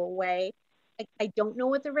people away. I don't know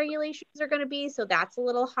what the regulations are going to be, so that's a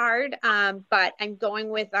little hard. But I'm going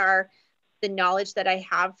with the knowledge that I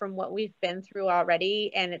have from what we've been through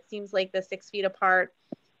already, and it seems like the 6 feet apart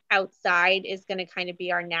outside is going to kind of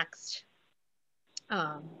be our next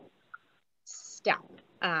step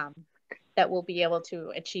that we'll be able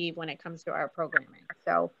to achieve when it comes to our programming.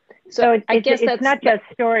 So I guess it's not just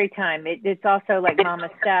story time. It's also like Mama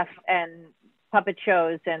Steph and puppet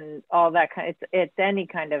shows and all that kind. It's any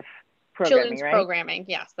kind of programming, children's right? programming.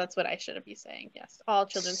 Yes, that's what I should be saying. Yes, all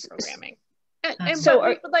children's programming. And so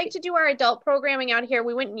we would like to do our adult programming out here.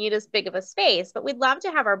 We wouldn't need as big of a space, but we'd love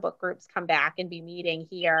to have our book groups come back and be meeting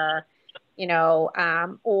here, you know,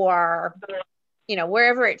 or, you know,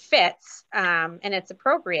 wherever it fits and it's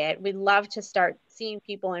appropriate. We'd love to start seeing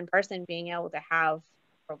people in person, being able to have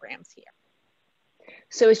programs here.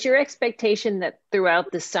 So is your expectation that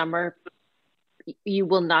throughout the summer, you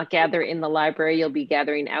will not gather in the library, you'll be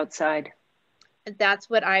gathering outside? That's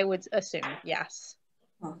what I would assume, yes.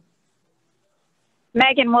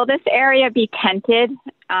 Megan, will this area be tented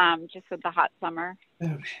just with the hot summer?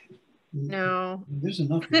 No. There's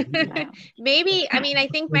enough. Maybe, I mean, I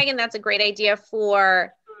think, Megan, that's a great idea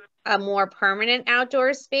for a more permanent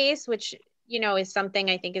outdoor space, which, you know, is something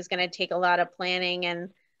I think is going to take a lot of planning and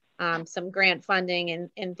some grant funding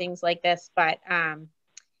and things like this, but,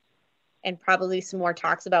 and probably some more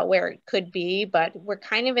talks about where it could be, but we're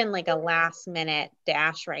kind of in like a last minute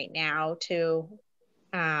dash right now to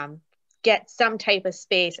get some type of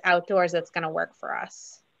space outdoors that's going to work for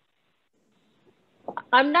us.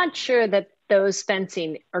 I'm not sure that those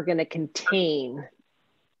fencing are going to contain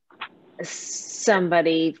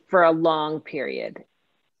somebody for a long period.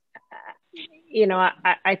 You know,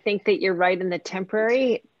 I think that you're right in the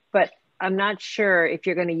temporary, but I'm not sure if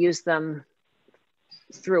you're going to use them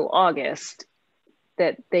through August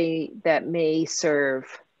that may serve.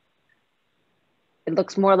 It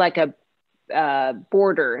looks more like a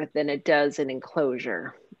border than it does an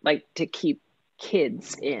enclosure, like to keep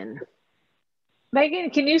kids in. Megan,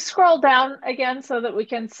 can you scroll down again so that we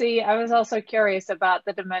can see? I was also curious about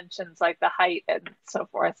the dimensions, like the height and so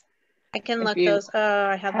forth. I can look those.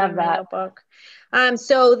 I have them in that my notebook.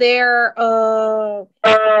 So they're,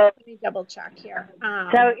 let me double check here.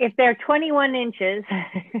 So if they're 21 inches.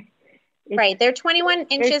 Right, they're 21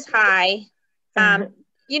 inches high.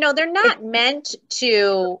 You know, they're not meant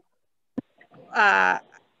to,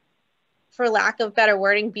 for lack of better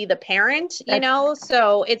wording, be the parent, you know?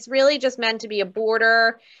 So it's really just meant to be a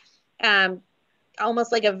border,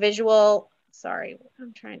 almost like a visual, sorry,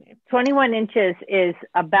 I'm trying to. 21 inches is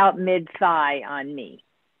about mid-thigh on me.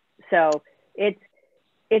 So it's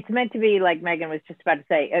meant to be, like Megan was just about to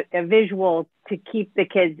say, a visual to keep the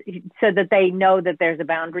kids so that they know that there's a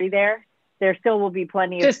boundary there. There still will be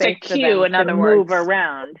plenty of space for them to move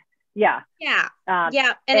around. Yeah. Yeah.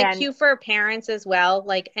 Yeah. And a cue for parents as well.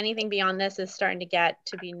 Like anything beyond this is starting to get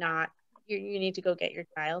to be not, you need to go get your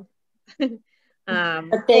child. But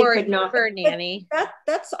they or could not. For a nanny.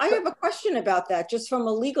 That's, I have a question about that, just from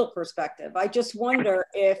a legal perspective. I just wonder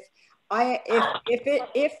if I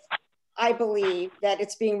believe that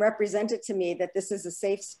it's being represented to me that this is a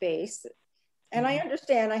safe space, and I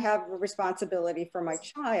understand I have a responsibility for my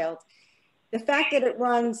child. the fact that it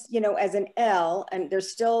runs, you know, as an L, and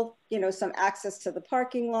there's still, you know, some access to the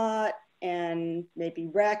parking lot, and maybe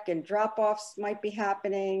rec and drop-offs might be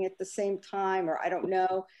happening at the same time, or I don't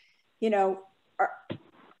know, you know,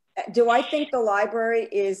 do I think the library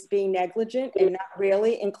is being negligent and not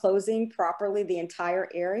really enclosing properly the entire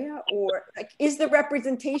area? Or like, is the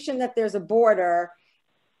representation that there's a border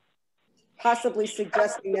possibly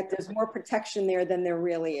suggesting that there's more protection there than there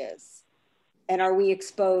really is? And are we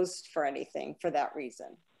exposed for anything for that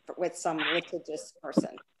reason, with some litigious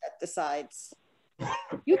person that decides,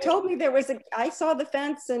 you told me there was I saw the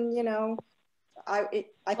fence, and you know, I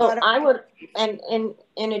thought I would, and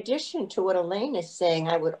in addition to what Elaine is saying,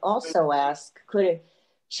 I would also ask, could a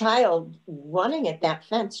child running at that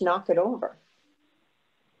fence knock it over?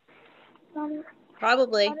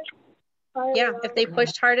 Probably. Yeah, if they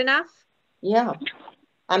pushed hard enough. Yeah.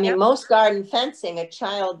 I mean, most garden fencing, a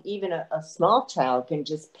child, even a small child, can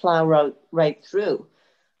just plow right through.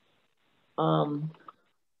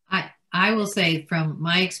 I will say from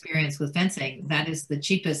my experience with fencing, that is the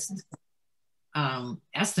cheapest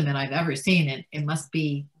estimate I've ever seen. It must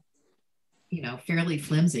be, you know, fairly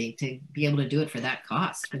flimsy to be able to do it for that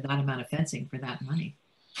cost, for that amount of fencing, for that money.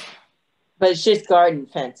 But it's just garden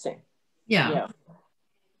fencing. Yeah.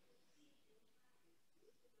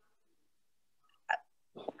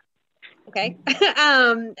 Okay.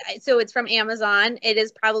 So it's from Amazon. It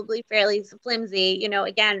is probably fairly flimsy. You know,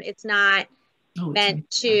 again, it's not meant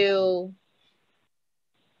to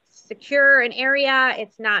secure an area.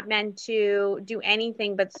 It's not meant to do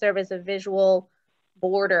anything but serve as a visual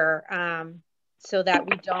border, so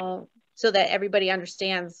that everybody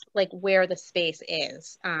understands like where the space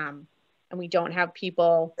is. And we don't have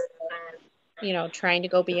people, you know, trying to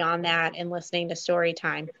go beyond that and listening to story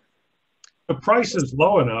time. The price is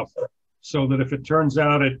low enough so that if it turns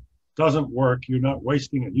out it doesn't work, you're not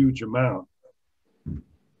wasting a huge amount.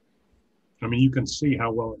 I mean, you can see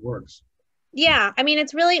how well it works. Yeah, I mean,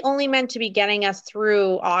 it's really only meant to be getting us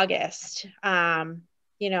through August.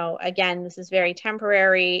 You know, again, this is very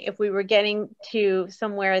temporary. If we were getting to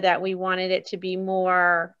somewhere that we wanted it to be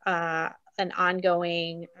more an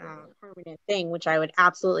ongoing permanent thing, which I would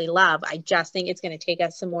absolutely love, I just think it's going to take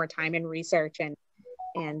us some more time and research and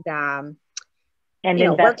you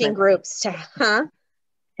know, working groups to,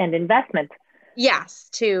 and investment. Yes,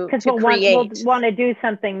 to we'll create. We'll want to do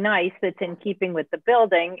something nice that's in keeping with the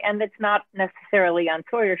building, and it's not necessarily on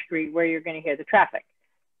Sawyer Street where you're going to hear the traffic.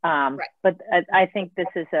 Right. But I think this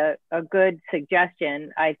is a good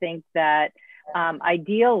suggestion. I think that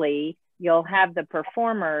ideally you'll have the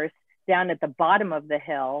performers down at the bottom of the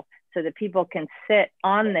hill so that people can sit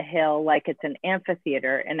on the hill like it's an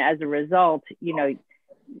amphitheater, and as a result, you know,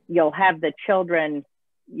 you'll have the children,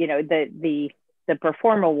 you know, the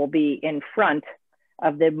performer will be in front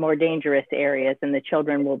of the more dangerous areas and the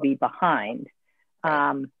children will be behind.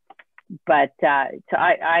 So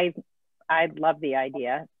I love the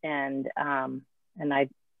idea, and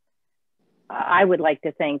I would like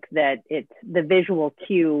to think that the visual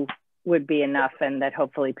cue would be enough, and that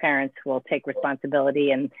hopefully parents will take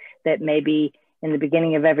responsibility, and that maybe in the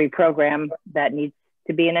beginning of every program that needs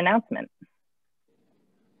to be an announcement.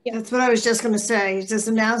 Yeah. That's what I was just going to say. Just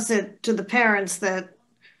announce it to the parents that,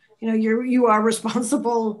 you know, you are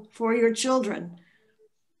responsible for your children.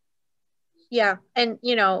 Yeah. And,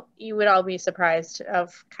 you know, you would all be surprised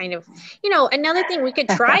of kind of, you know, another thing, we could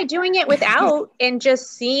try doing it without and just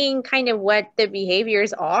seeing kind of what the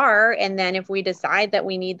behaviors are. And then if we decide that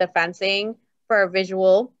we need the fencing for a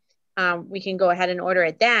visual, we can go ahead and order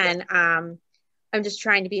it then. I'm just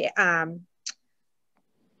trying to be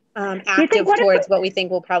active towards what we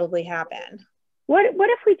think will probably happen. What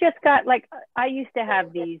if we just got, like, I used to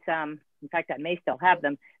have these, in fact, I may still have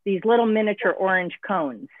them, these little miniature orange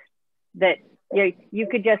cones that you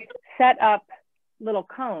could just set up little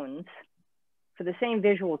cones for the same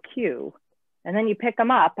visual cue, and then you pick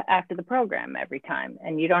them up after the program every time,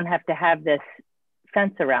 and you don't have to have this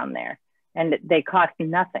fence around there, and they cost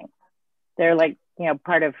nothing. They're like, you know,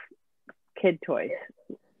 part of kid toys.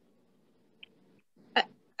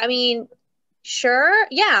 I mean, sure.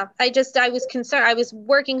 Yeah. I was concerned. I was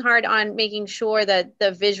working hard on making sure that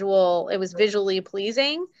it was visually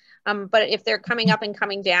pleasing. But if they're coming up and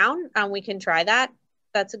coming down, we can try that.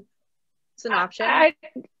 It's an option. I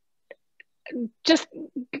just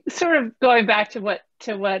sort of going back to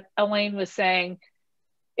what Elaine was saying,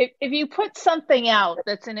 if you put something out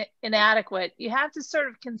that's inadequate, you have to sort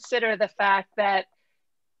of consider the fact that,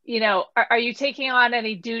 you know, are you taking on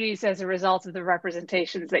any duties as a result of the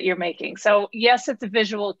representations that you're making? So yes, it's a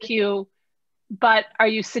visual cue, but are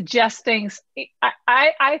you suggesting,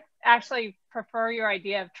 I actually prefer your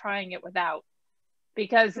idea of trying it without,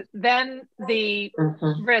 because then the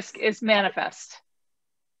risk is manifest.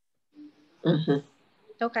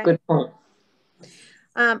 Okay. Good point.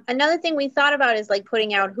 Another thing we thought about is like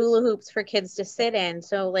putting out hula hoops for kids to sit in.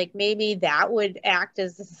 So like maybe that would act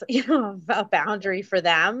as, you know, a boundary for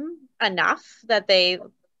them enough that they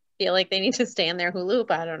feel like they need to stay in their hula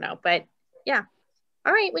hoop. I don't know, but yeah.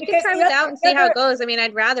 All right, we can try without and see how it goes. I mean,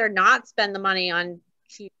 I'd rather not spend the money on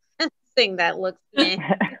cheap thing that looks, you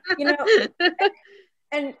know,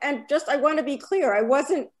 and just, I want to be clear, I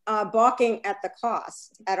wasn't balking at the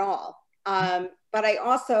cost at all. But I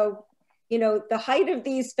also, you know, the height of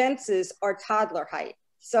these fences are toddler height.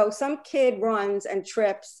 So some kid runs and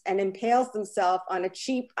trips and impales themselves on a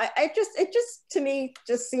cheap, it just, to me,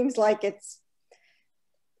 just seems like it's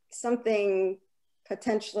something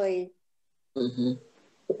potentially.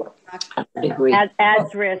 I would agree.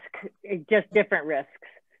 Adds risk, just different risks.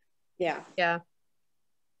 Yeah. Yeah.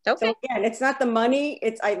 Okay. So again, it's not the money.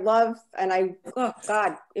 It's, I love, and I, oh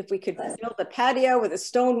God, if we could build a patio with a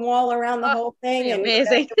stone wall around the whole thing, and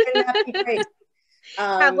amazing. wouldn't that be great?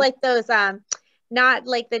 Have like those, not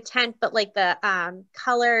like the tent, but like the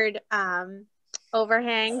colored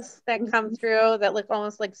overhangs that come through that look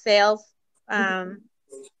almost like sails.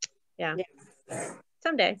 Yeah.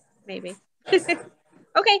 Someday, maybe.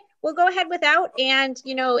 Okay, we'll go ahead without, and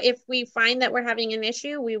you know, if we find that we're having an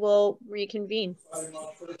issue, we will reconvene.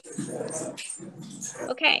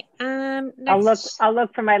 Okay. Next. I'll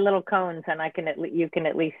look for my little cones, and you can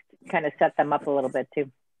at least kind of set them up a little bit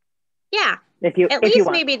too. Yeah. If you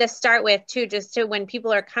want. Maybe to start with too, just to when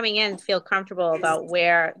people are coming in, feel comfortable about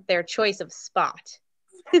where their choice of spot.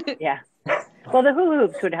 Yeah. Well, the hula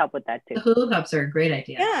hoops would help with that too. The hula hoops are a great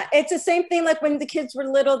idea. Yeah, it's the same thing like when the kids were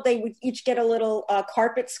little, they would each get a little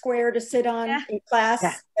carpet square to sit on in class.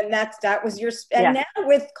 And that was your, and now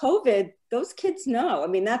with COVID, those kids know. I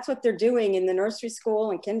mean, that's what they're doing in the nursery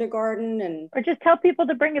school and kindergarten. Or just tell people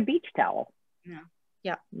to bring a beach towel.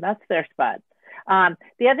 Yeah. That's their spot.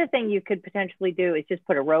 The other thing you could potentially do is just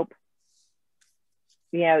put a rope.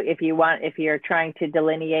 You know, if you're trying to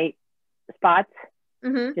delineate spots,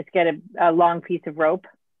 just get a long piece of rope.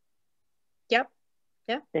 Yep.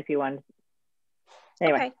 Yeah. If you want.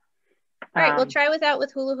 Anyway. Okay. All right, we'll try without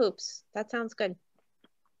with hula hoops. That sounds good.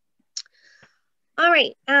 All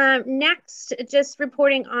right, next, just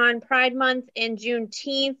reporting on Pride Month and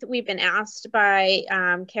Juneteenth. We've been asked by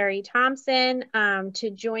Carrie Thompson to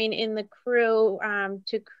join in the crew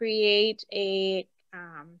to create a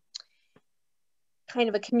kind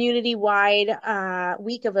of a community-wide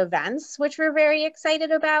week of events, which we're very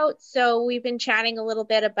excited about. So we've been chatting a little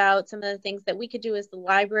bit about some of the things that we could do as the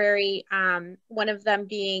library, one of them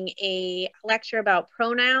being a lecture about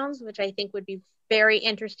pronouns, which I think would be very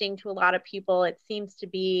interesting to a lot of people. It seems to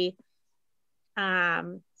be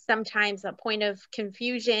sometimes a point of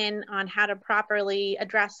confusion on how to properly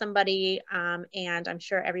address somebody, and I'm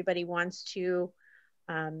sure everybody wants to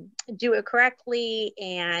do it correctly,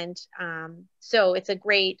 and so it's a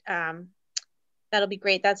great, that'll be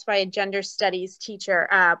great. That's by a gender studies teacher,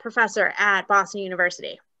 professor at Boston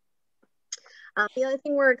University. The other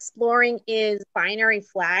thing we're exploring is binary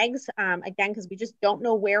flags, again, because we just don't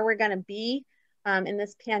know where we're going to be in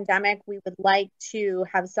this pandemic. We would like to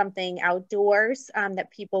have something outdoors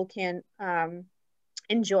that people can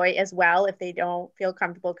enjoy as well if they don't feel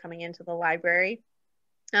comfortable coming into the library.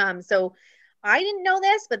 So I didn't know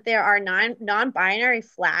this, but there are non-binary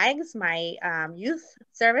flags. My youth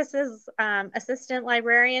services assistant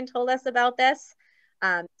librarian told us about this.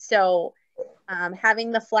 So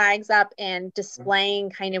having the flags up and displaying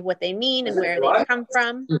kind of what they mean and where they come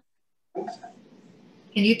from.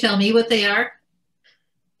 Can you tell me what they are?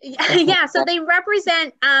 Yeah, so they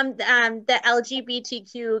represent the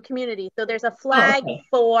LGBTQ community. So there's a flag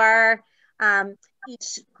for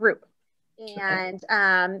each group, and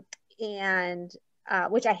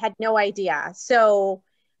which I had no idea. So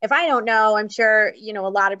if I don't know, I'm sure, you know, a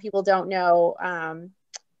lot of people don't know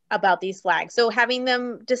about these flags. So having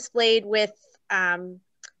them displayed with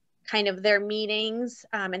kind of their meanings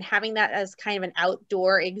and having that as kind of an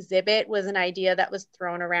outdoor exhibit was an idea that was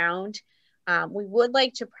thrown around. We would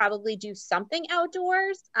like to probably do something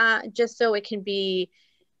outdoors just so it can be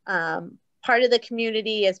part of the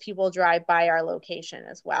community as people drive by our location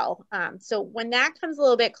as well. So when that comes a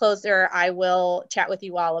little bit closer, I will chat with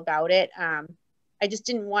you all about it. I just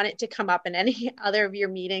didn't want it to come up in any other of your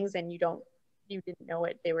meetings and you didn't know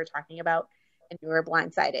what they were talking about and you were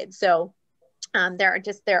blindsided. So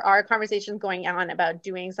there are conversations going on about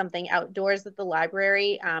doing something outdoors at the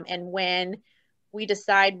library, and when we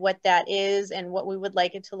decide what that is and what we would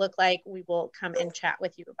like it to look like, we will come and chat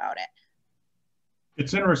with you about it.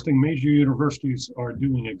 It's interesting, major universities are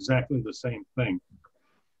doing exactly the same thing.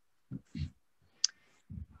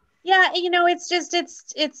 Yeah, you know, it's just,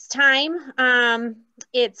 it's time.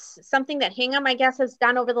 It's something that Hingham, I guess, has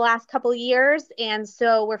done over the last couple of years. And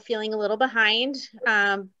so we're feeling a little behind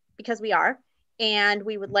because we are, and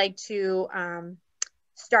we would like to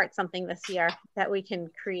start something this year that we can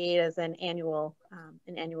create as an annual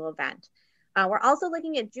event. We're also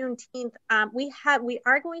looking at Juneteenth. We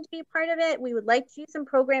are going to be a part of it. We would like to do some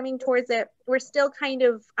programming towards it. We're still kind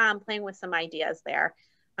of playing with some ideas there.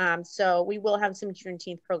 So we will have some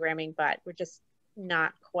Juneteenth programming, but we're just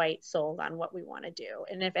not quite sold on what we want to do.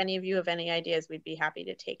 And if any of you have any ideas, we'd be happy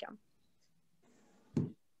to take them.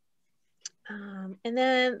 And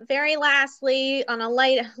then very lastly, on a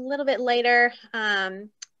little bit later,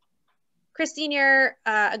 Chris Sr.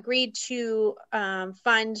 Agreed to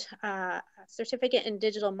fund a certificate in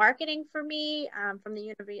digital marketing for me from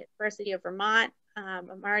the University of Vermont. I'm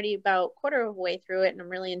already about a quarter of the way through it and I'm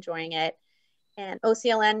really enjoying it. And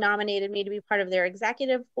OCLN nominated me to be part of their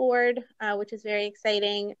executive board, which is very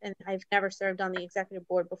exciting. And I've never served on the executive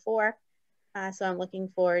board before. So I'm looking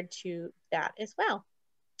forward to that as well.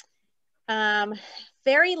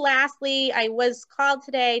 Very lastly, I was called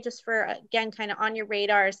today just for, again, kind of on your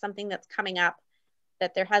radar, something that's coming up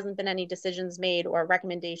that there hasn't been any decisions made or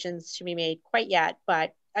recommendations to be made quite yet.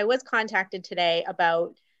 But I was contacted today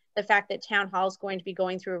about the fact that Town Hall is going to be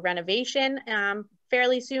going through a renovation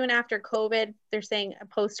fairly soon after COVID. They're saying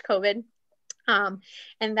post-COVID.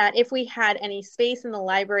 And that if we had any space in the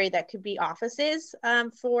library that could be offices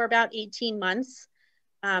for about 18 months,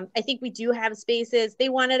 I think we do have spaces. They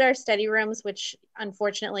wanted our study rooms, which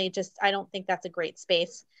unfortunately just, I don't think that's a great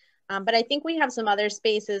space. But I think we have some other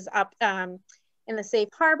spaces up in the Safe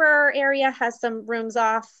Harbor area, has some rooms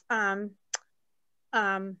off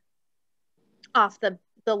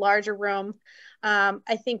the larger room.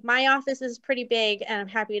 I think my office is pretty big and I'm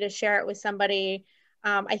happy to share it with somebody.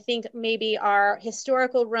 I think maybe our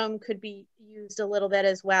historical room could be used a little bit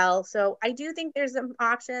as well. So I do think there's some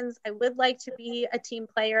options. I would like to be a team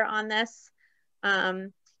player on this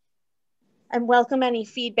and welcome any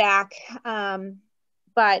feedback.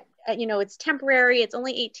 But, you know, it's temporary. It's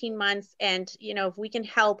only 18 months. And, you know, if we can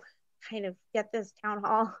help kind of get this town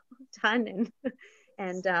hall done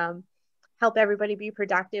and help everybody be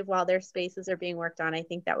productive while their spaces are being worked on, I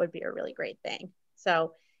think that would be a really great thing.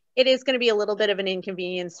 So it is going to be a little bit of an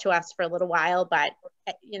inconvenience to us for a little while, but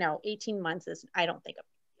you know, 18 months is, I don't think, a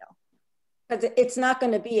big deal. It's not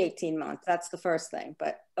going to be 18 months. That's the first thing,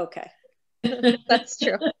 but okay. That's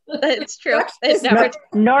true. That's true.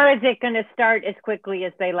 Nor is it going to start as quickly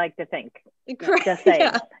as they like to think. Correct. Just saying.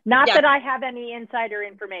 Yeah. Not that I have any insider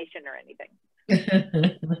information or anything.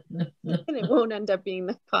 And it won't end up being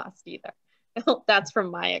the cost either. That's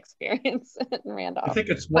from my experience in Randolph. I think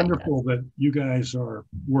it's wonderful that you guys are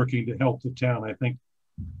working to help the town. I think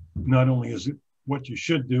not only is it what you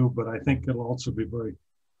should do, but I think it'll also be very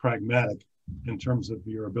pragmatic in terms of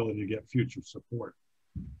your ability to get future support.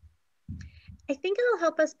 I think it'll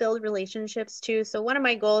help us build relationships too. So one of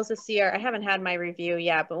my goals this year, I haven't had my review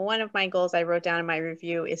yet, but one of my goals I wrote down in my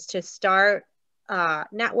review is to start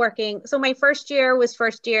networking. So my first year was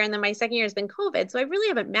first year, and then my second year has been COVID. So I really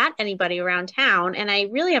haven't met anybody around town, and I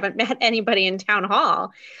really haven't met anybody in town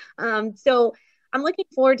hall. So I'm looking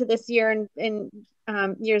forward to this year and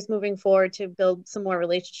years moving forward to build some more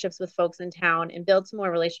relationships with folks in town and build some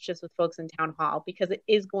more relationships with folks in town hall, because it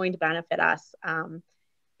is going to benefit us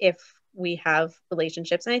if we have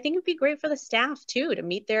relationships. And I think it'd be great for the staff too, to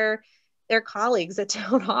meet their colleagues at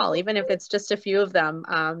town hall, even if it's just a few of them.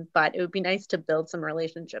 But it would be nice to build some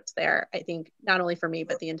relationships there, I think, not only for me,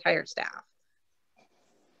 but the entire staff.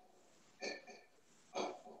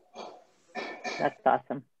 That's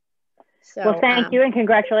awesome. So, well, thank you, and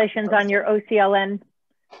congratulations on your OCLN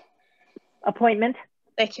appointment.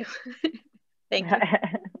 Thank you. Thank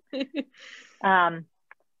you.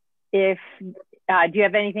 Do you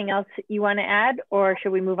have anything else you want to add, or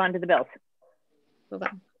should we move on to the bills? Move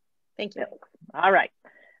on. Thank you. All right.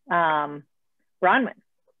 Bronwyn,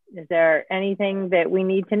 is there anything that we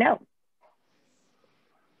need to know?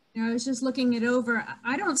 I was just looking it over.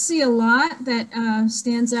 I don't see a lot that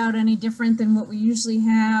stands out any different than what we usually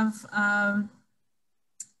have.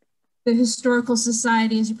 The Historical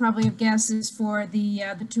Society, as you probably have guessed, is for the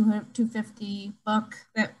 250 book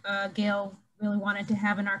that Gail really wanted to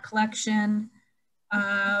have in our collection.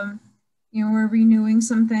 You know, we're renewing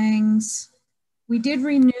some things. We did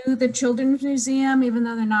renew the Children's Museum, even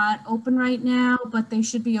though they're not open right now, but they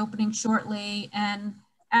should be opening shortly. And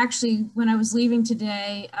actually, when I was leaving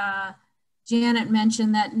today, Janet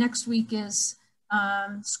mentioned that next week is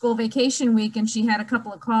school vacation week, and she had a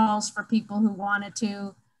couple of calls for people who wanted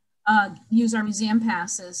to use our museum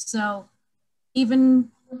passes. So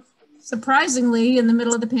even surprisingly, in the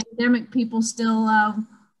middle of the pandemic, people still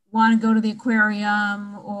want to go to the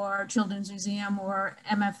aquarium or Children's Museum or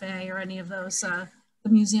MFA or any of those the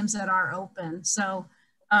museums that are open. So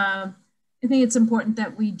I think it's important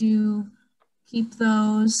that we do keep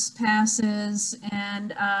those passes,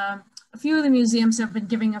 and a few of the museums have been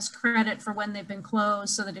giving us credit for when they've been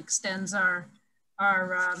closed, so that extends our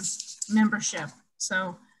membership.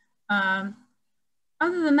 So other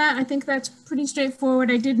than that, I think that's pretty straightforward.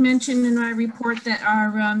 I did mention in my report that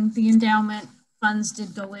our the endowment funds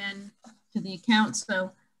did go in to the account,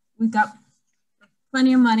 so we've got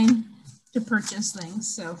plenty of money to purchase things.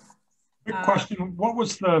 So, quick question: what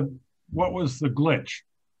was the glitch?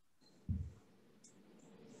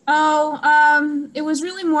 Oh, it was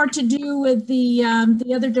really more to do with the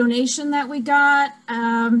other donation that we got.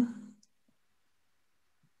 A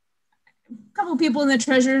couple of people in the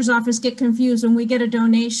treasurer's office get confused when we get a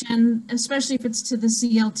donation, especially if it's to the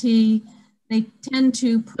CLT. They tend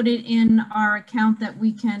to put it in our account that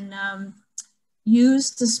we can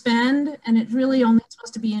use to spend, and it's really only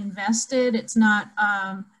supposed to be invested. It's not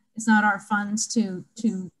our funds to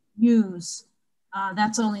use.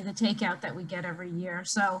 That's only the takeout that we get every year.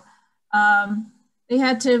 So they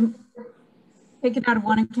had to take it out of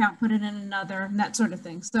one account, put it in another, and that sort of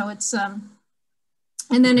thing. So it's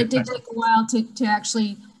and then it did take a while to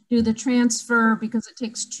actually do the transfer, because it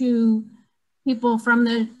takes two people from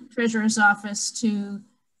the treasurer's office to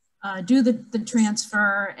do the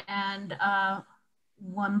transfer, and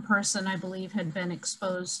one person, I believe, had been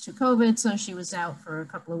exposed to COVID, so she was out for a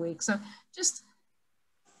couple of weeks. So just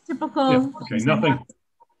typical. Yeah, okay, nothing.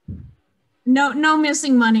 No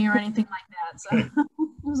missing money or anything like that. So it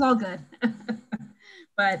was all good.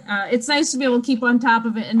 But it's nice to be able to keep on top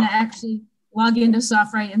of it and to actually log into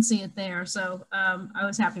SoftWrite and see it there. So I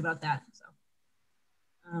was happy about that. So,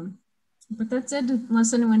 but that's it.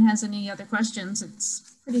 Unless anyone has any other questions,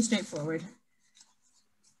 it's pretty straightforward.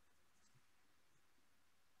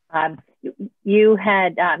 You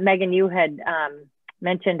had, Megan, you had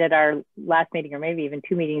mentioned at our last meeting, or maybe even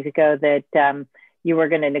 2 meetings ago, that you were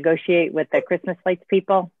going to negotiate with the Christmas lights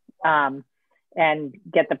people and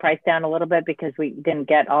get the price down a little bit, because we didn't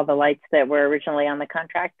get all the lights that were originally on the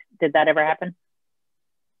contract. Did that ever happen?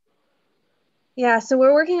 Yeah, so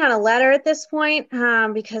we're working on a letter at this point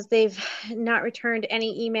because they've not returned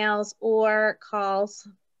any emails or calls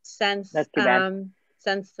since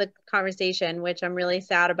since the conversation, which I'm really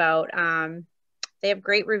sad about. They have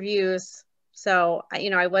great reviews. So,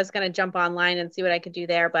 I was going to jump online and see what I could do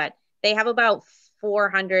there, but they have about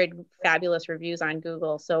 400 fabulous reviews on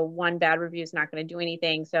Google. So one bad review is not going to do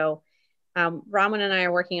anything. So Raman and I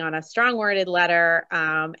are working on a strong worded letter.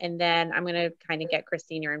 And then I'm going to kind of get Chris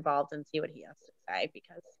Sr. involved and see what he has to say,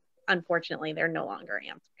 because unfortunately they're no longer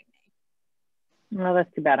answering me. Well,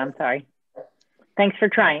 that's too bad. I'm sorry. Thanks for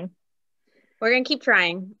trying. We're going to keep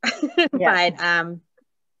trying, but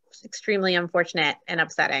it's extremely unfortunate and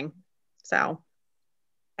upsetting. So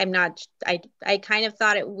I kind of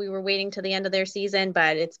thought we were waiting till the end of their season,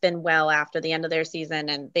 but it's been well after the end of their season,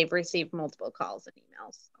 and they've received multiple calls and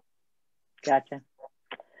emails. Gotcha.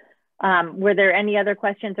 Were there any other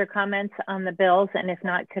questions or comments on the bills? And if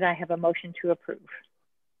not, could I have a motion to approve?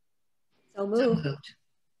 So moved.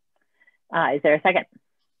 Is there a second?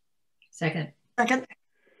 Second.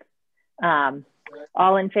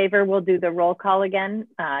 All in favor, we'll do the roll call again.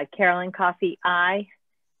 Carolyn Coffey, aye.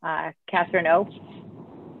 Catherine O.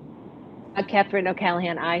 Catherine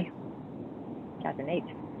O'Callahan, aye. Catherine H.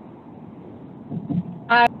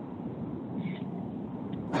 Aye.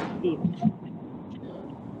 Steve.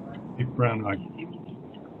 Steve Brown, aye.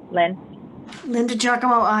 Lynn. Linda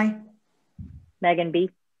Giacomo, aye. Megan B.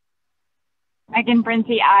 Megan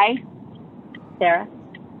Brinzy, aye. Sarah.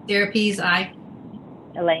 Sarah Pease, aye.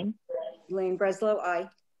 Elaine. Elaine Breslow, aye.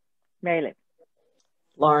 Mary Lou.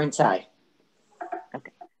 Lawrence, aye.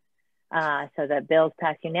 Okay. So the bills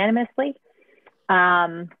pass unanimously.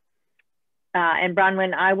 And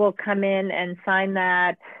Bronwyn, I will come in and sign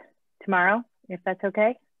that tomorrow, if that's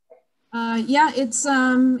okay. Yeah, it's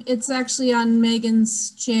actually on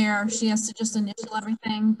Megan's chair. She has to just initial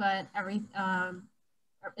everything, but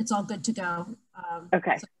it's all good to go.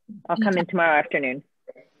 Okay, so I'll come in tomorrow afternoon.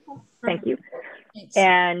 Thank you. Thanks.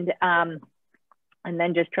 And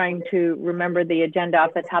then just trying to remember the agenda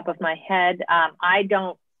off the top of my head. I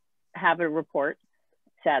don't have a report,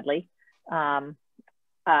 sadly.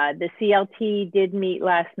 The CLT did meet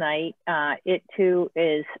last night. It too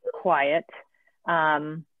is quiet.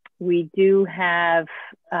 We do have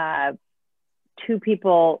 2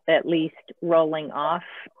 people at least rolling off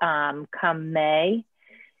come May,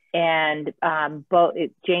 and both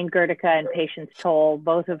Jane Gertica and Patience Toll,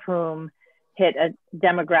 both of whom hit a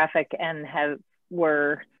demographic and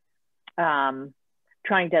were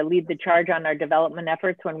trying to lead the charge on our development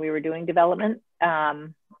efforts when we were doing development,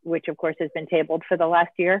 which of course has been tabled for the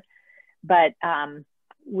last year. But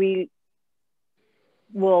we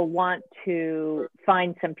will want to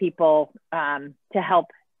find some people to help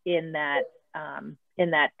in that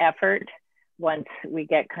effort once we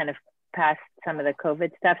get kind of past some of the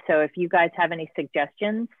COVID stuff. So if you guys have any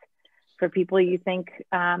suggestions for people you think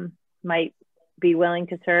might be willing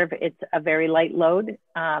to serve, it's a very light load,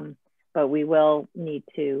 but we will need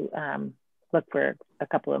to look for a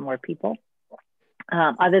couple of more people.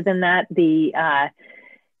 Other than that, the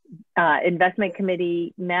investment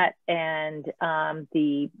committee met, and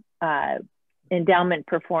the endowment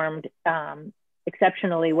performed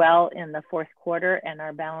exceptionally well in the 4th quarter, and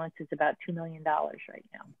our balance is about $2 million right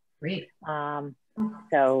now. Great.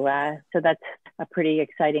 So that's a pretty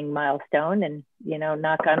exciting milestone, and you know,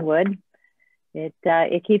 knock on wood,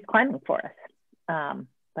 it keeps climbing for us.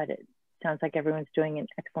 But it sounds like everyone's doing an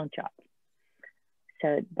excellent job.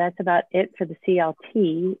 So that's about it for the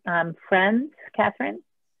CLT. Friends, Catherine?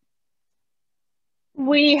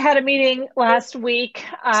 We had a meeting last week.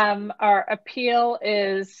 Our appeal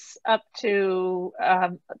is up to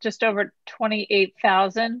just over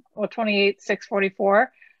 28,000, or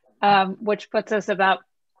 28,644, which puts us about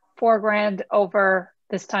 $4,000 over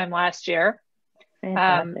this time last year.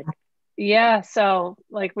 Fantastic. Yeah, so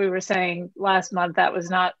like we were saying last month, that was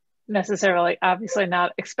not necessarily, obviously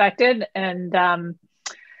not expected, and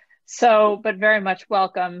so, but very much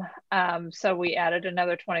welcome. So we added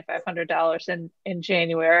another $2,500 in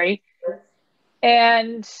January.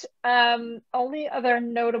 And only other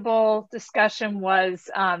notable discussion was,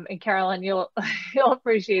 and Carolyn, you'll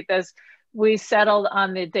appreciate this, we settled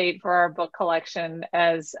on the date for our book collection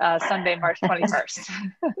as Sunday, March 21st.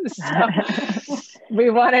 So we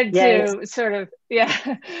wanted to sort of,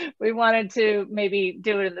 we wanted to maybe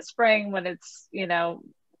do it in the spring when it's, you know,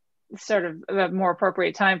 sort of a more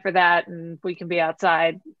appropriate time for that, and we can be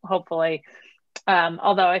outside, hopefully.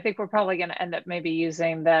 Although I think we're probably going to end up maybe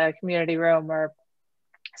using the community room or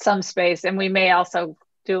some space, and we may also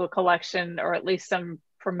do a collection or at least some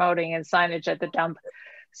promoting and signage at the dump.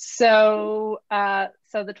 So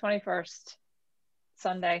so the 21st,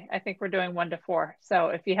 Sunday, I think we're doing 1 to 4. So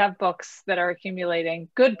if you have books that are accumulating,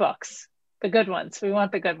 good books, the good ones, we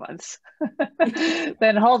want the good ones,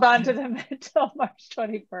 then hold on to them until March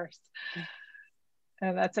 21st.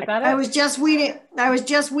 And that's about it. I was just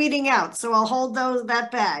weeding out, so I'll hold that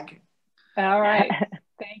bag. All right.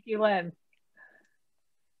 Thank you, Lynn.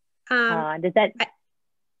 Does that?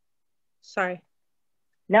 Sorry.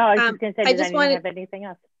 No, I was just going to say, does anyone have anything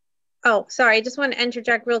else? Oh, sorry. I just want to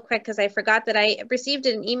interject real quick because I forgot that I received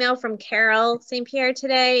an email from Carol St. Pierre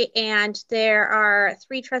today, and there are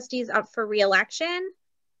 3 trustees up for re-election: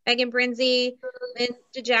 Megan Brinzy, Lynn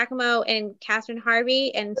DiGiacomo, and Catherine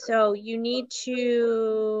Harvey. And so you need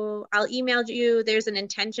to, I'll email you, there's an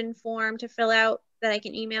intention form to fill out that I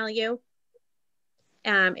can email you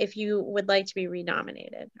if you would like to be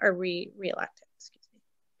renominated or re-elected.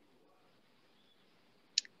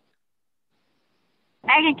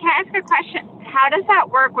 Megan, can I ask a question? How does that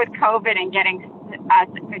work with COVID and getting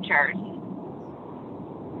signatures?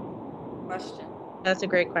 Question. That's a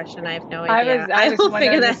great question. I have no idea. I was will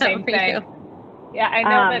figure the that same out for thing. you. Yeah, I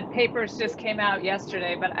know that papers just came out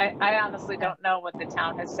yesterday, but I honestly don't know what the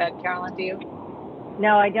town has said. Carolyn, do you?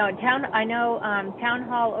 No, I don't. I know Town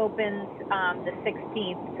Hall opens the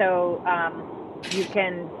 16th, so you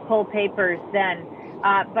can pull papers then.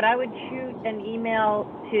 But I would shoot an email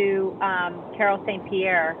to Carol St.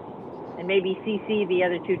 Pierre and maybe CC the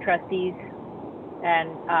other 2 trustees and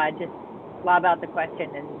just lob out the question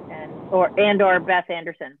or Beth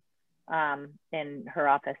Anderson in her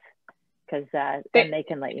office, because then they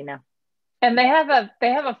can let you know. And they have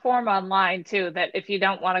a form online too that if you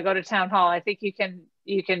don't want to go to Town Hall, I think you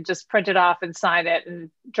can just print it off and sign it and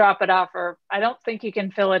drop it off. Or I don't think you can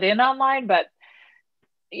fill it in online, but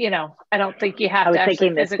you know, I don't think you have to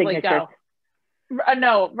actually physically go.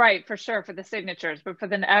 No, right, for sure, for the signatures, but for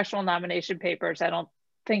the actual nomination papers, I don't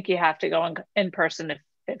think you have to go in person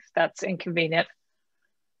if that's inconvenient.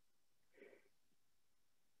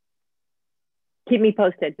 Keep me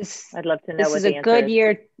posted. I'd love to know what the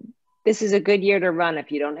answer is. This is a good year to run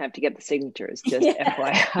if you don't have to get the signatures, just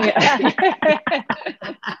FYI.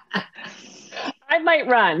 might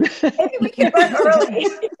run. Maybe we can run early.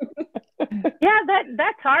 Yeah,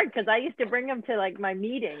 that's hard because I used to bring them to like my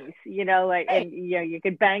meetings, you know, like, and you know, you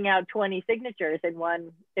could bang out 20 signatures in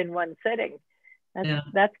one sitting.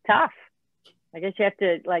 That's tough. I guess you have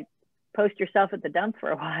to like post yourself at the dump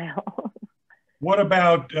for a while. What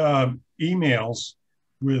about emails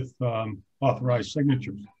with authorized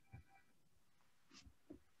signatures?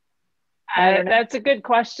 That's a good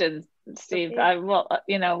question, Steve. I will,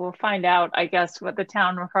 you know, we'll find out, I guess, what the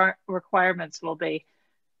town requirements will be.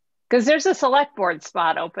 Because there's a select board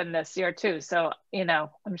spot open this year too. So, you know,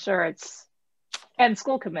 I'm sure it's, and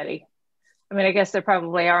school committee. I mean, I guess there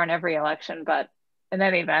probably are in every election, but in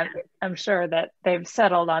any event, I'm sure that they've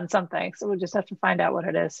settled on something. So we'll just have to find out what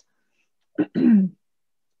it is.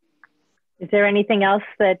 Is there anything else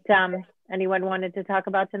that anyone wanted to talk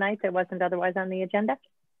about tonight that wasn't otherwise on the agenda?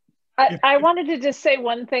 I wanted to just say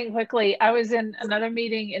one thing quickly. I was in another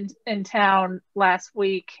meeting in town last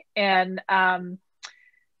week, and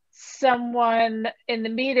someone in the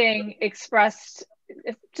meeting expressed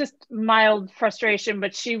just mild frustration,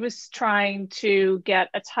 but she was trying to get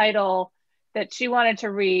a title that she wanted to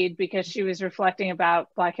read because she was reflecting about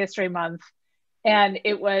Black History Month. And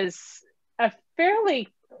it was a fairly,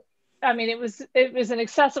 I mean, it was an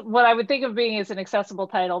accessible, what I would think of being as an accessible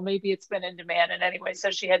title. Maybe it's been in demand in any way,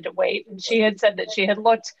 so she had to wait. And she had said that she had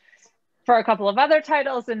looked for a couple of other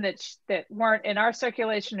titles and that weren't in our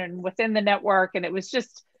circulation and within the network. And it was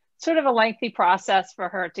just sort of a lengthy process for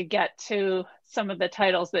her to get to some of the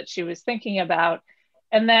titles that she was thinking about.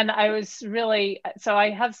 And then I was really, so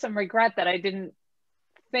I have some regret that I didn't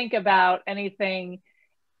think about anything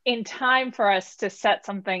in time for us to set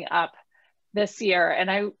something up this year.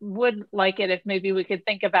 And I would like it if maybe we could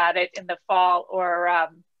think about it in the fall or,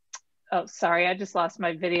 oh, sorry, I just lost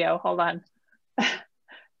my video. Hold on.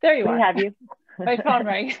 There you are. We have you. My phone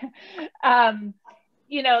rang.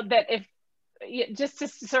 You know, that if, just to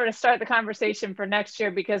sort of start the conversation for next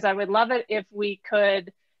year, because I would love it if we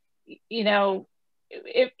could, you know,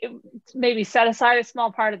 if maybe set aside a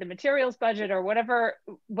small part of the materials budget or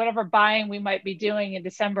whatever buying we might be doing in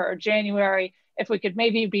December or January, if we could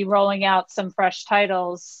maybe be rolling out some fresh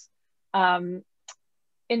titles in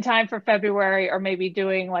time for February, or maybe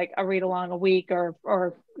doing like a read along a week or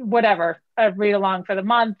whatever, a read along for the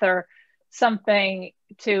month or something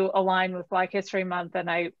to align with Black History Month. And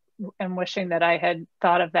I am wishing that I had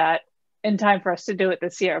thought of that in time for us to do it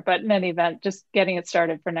this year, but in any event, just getting it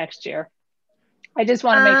started for next year. I just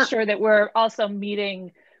want to make sure that we're also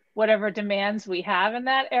meeting whatever demands we have in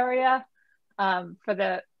that area for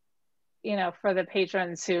the, you know, for the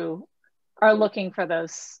patrons who are looking for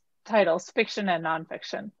those titles, fiction and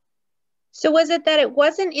nonfiction. So was it that it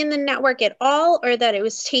wasn't in the network at all, or that it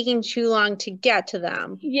was taking too long to get to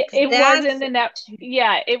them? Yeah, it was in the net.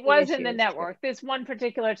 Yeah, it was in the network. This one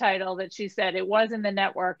particular title that she said, it was in the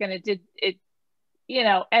network, and it you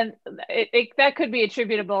know, and that could be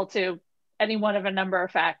attributable to any one of a number of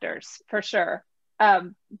factors for sure.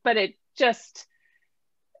 But it just,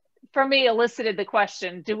 for me, elicited the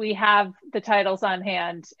question, do we have the titles on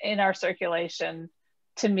hand in our circulation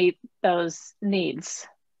to meet those needs?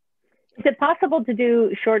 Is it possible to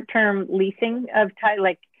do short-term leasing of title?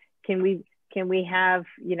 Like, can we have,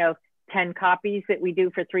 you know, 10 copies that we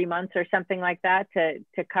do for 3 months or something like that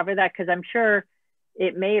to cover that? Because I'm sure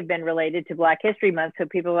it may have been related to Black History Month. So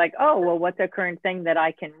people are like, oh, well, what's a current thing that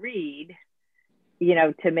I can read, you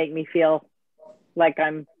know, to make me feel like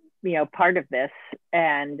I'm, you know, part of this.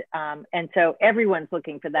 And so everyone's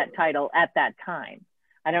looking for that title at that time.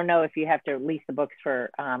 I don't know if you have to lease the books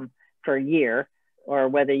for a year, or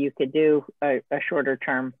whether you could do a shorter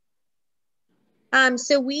term.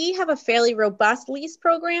 So we have a fairly robust lease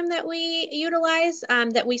program that we utilize,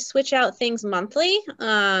 that we switch out things monthly.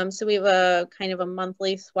 So we have a kind of a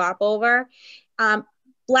monthly swap over.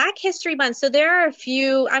 Black History Month. So there are a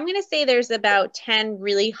few, I'm going to say there's about 10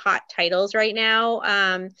 really hot titles right now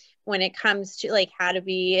when it comes to like how to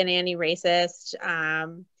be an anti-racist.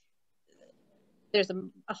 There's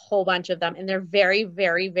a whole bunch of them, and they're very,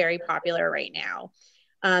 very, very popular right now.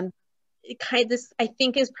 This, I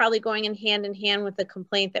think, is probably going in hand with the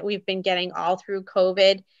complaint that we've been getting all through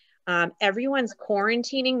COVID. Everyone's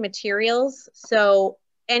quarantining materials. So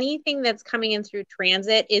anything that's coming in through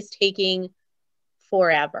transit is taking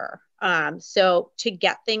forever. So to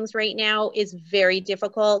get things right now is very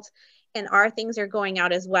difficult, and our things are going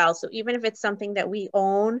out as well. So even if it's something that we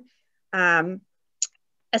own,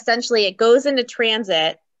 essentially it goes into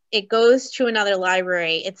transit, it goes to another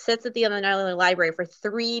library, it sits at the another library for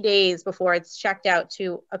 3 days before it's checked out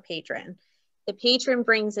to a patron. The patron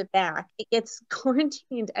brings it back. It gets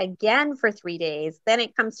quarantined again for 3 days. Then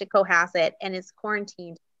it comes to Cohasset and is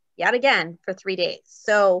quarantined yet again for 3 days.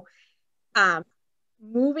 So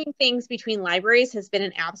moving things between libraries has been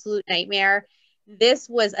an absolute nightmare. This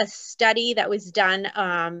was a study that was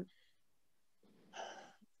done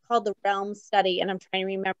called the Realm Study, and I'm trying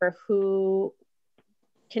to remember who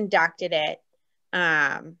conducted it.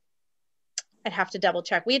 I'd have to double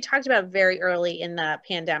check. We had talked about it very early in the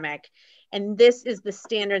pandemic, and this is the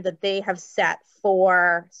standard that they have set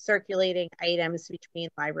for circulating items between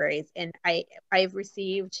libraries. And I've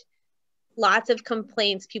received lots of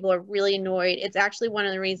complaints. People are really annoyed. It's actually one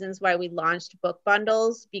of the reasons why we launched book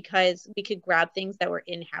bundles, because we could grab things that were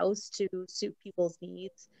in-house to suit people's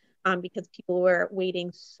needs, because people were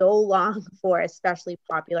waiting so long for especially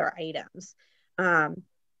popular items.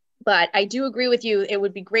 But I do agree with you. It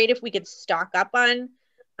would be great if we could stock up on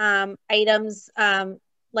items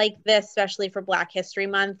like this, especially for Black History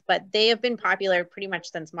Month, but they have been popular pretty much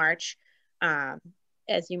since March,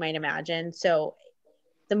 as you might imagine. So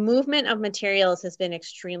the movement of materials has been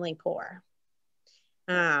extremely poor.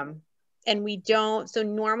 And we don't, so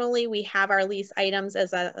normally we have our lease items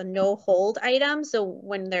as a no hold item. So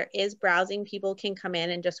when there is browsing, people can come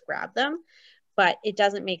in and just grab them, but it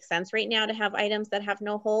doesn't make sense right now to have items that have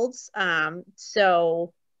no holds.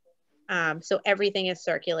 So everything is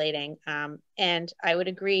circulating. And I would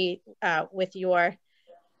agree with your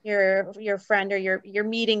friend or your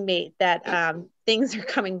meeting mate that things are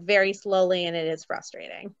coming very slowly, and it is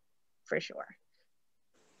frustrating for sure.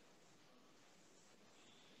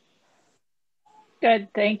 Good,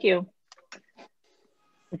 thank you.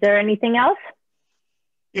 Is there anything else?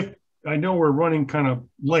 If I know we're running kind of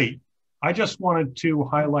late, I just wanted to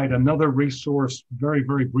highlight another resource very,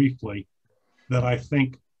 very briefly that I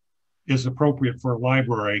think is appropriate for a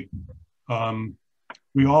library.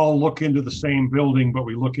 We all look into the same building, but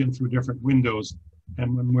we look in through different windows.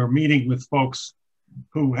 And when we're meeting with folks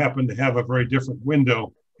who happen to have a very different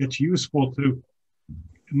window, it's useful to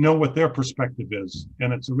know what their perspective is.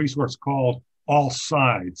 And it's a resource called All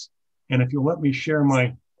Sides. And if you'll let me share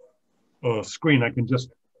my screen, I can just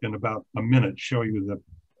in about a minute show you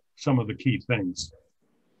some of the key things.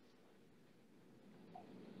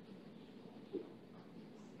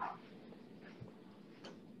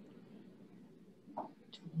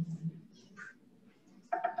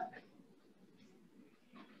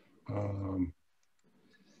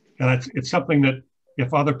 And it's something that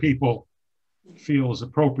if other people feel is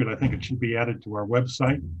appropriate, I think it should be added to our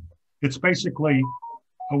website. It's basically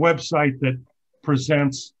a website that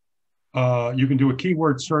presents, you can do a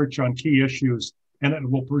keyword search on key issues, and it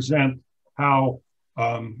will present how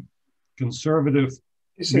conservative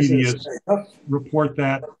medias report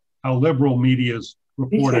that, how liberal medias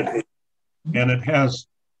report it. And it has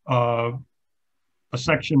a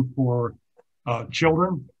section for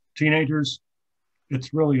children, teenagers.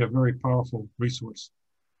 It's really a very powerful resource.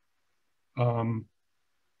 I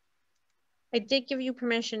did give you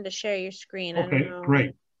permission to share your screen. Okay, I don't know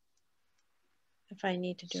great. if I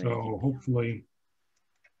need to do so anything. Hopefully,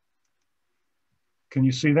 can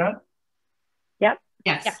you see that? Yep.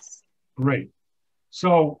 Yes. Great.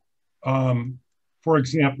 So, for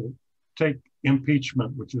example, take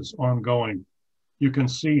impeachment, which is ongoing. You can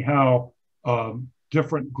see how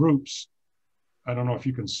different groups, I don't know if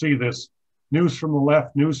you can see this, news from the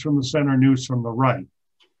left, news from the center, news from the right.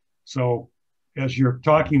 So as you're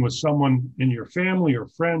talking with someone in your family or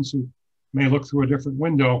friends who may look through a different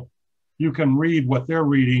window, you can read what they're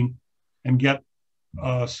reading and get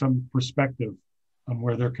some perspective on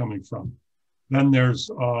where they're coming from. Then there's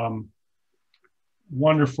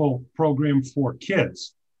wonderful program for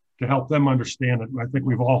kids to help them understand it. I think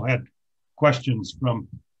we've all had questions from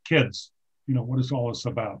kids, you know, what is all this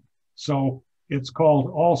about? So it's called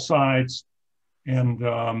All Sides, and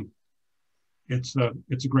it's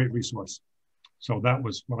a great resource. So that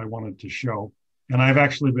was what I wanted to show. And I've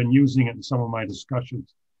actually been using it in some of my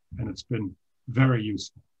discussions, and it's been very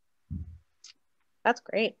useful. That's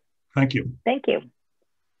great. Thank you. Thank you.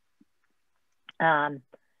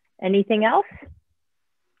 Anything else?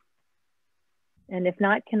 And if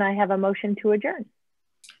not, can I have a motion to adjourn?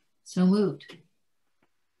 So moved.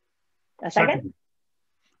 A second?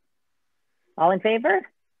 All in favor?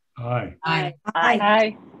 Aye. Aye.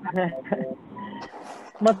 Aye. Aye.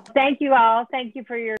 Well, thank you all. Thank you for your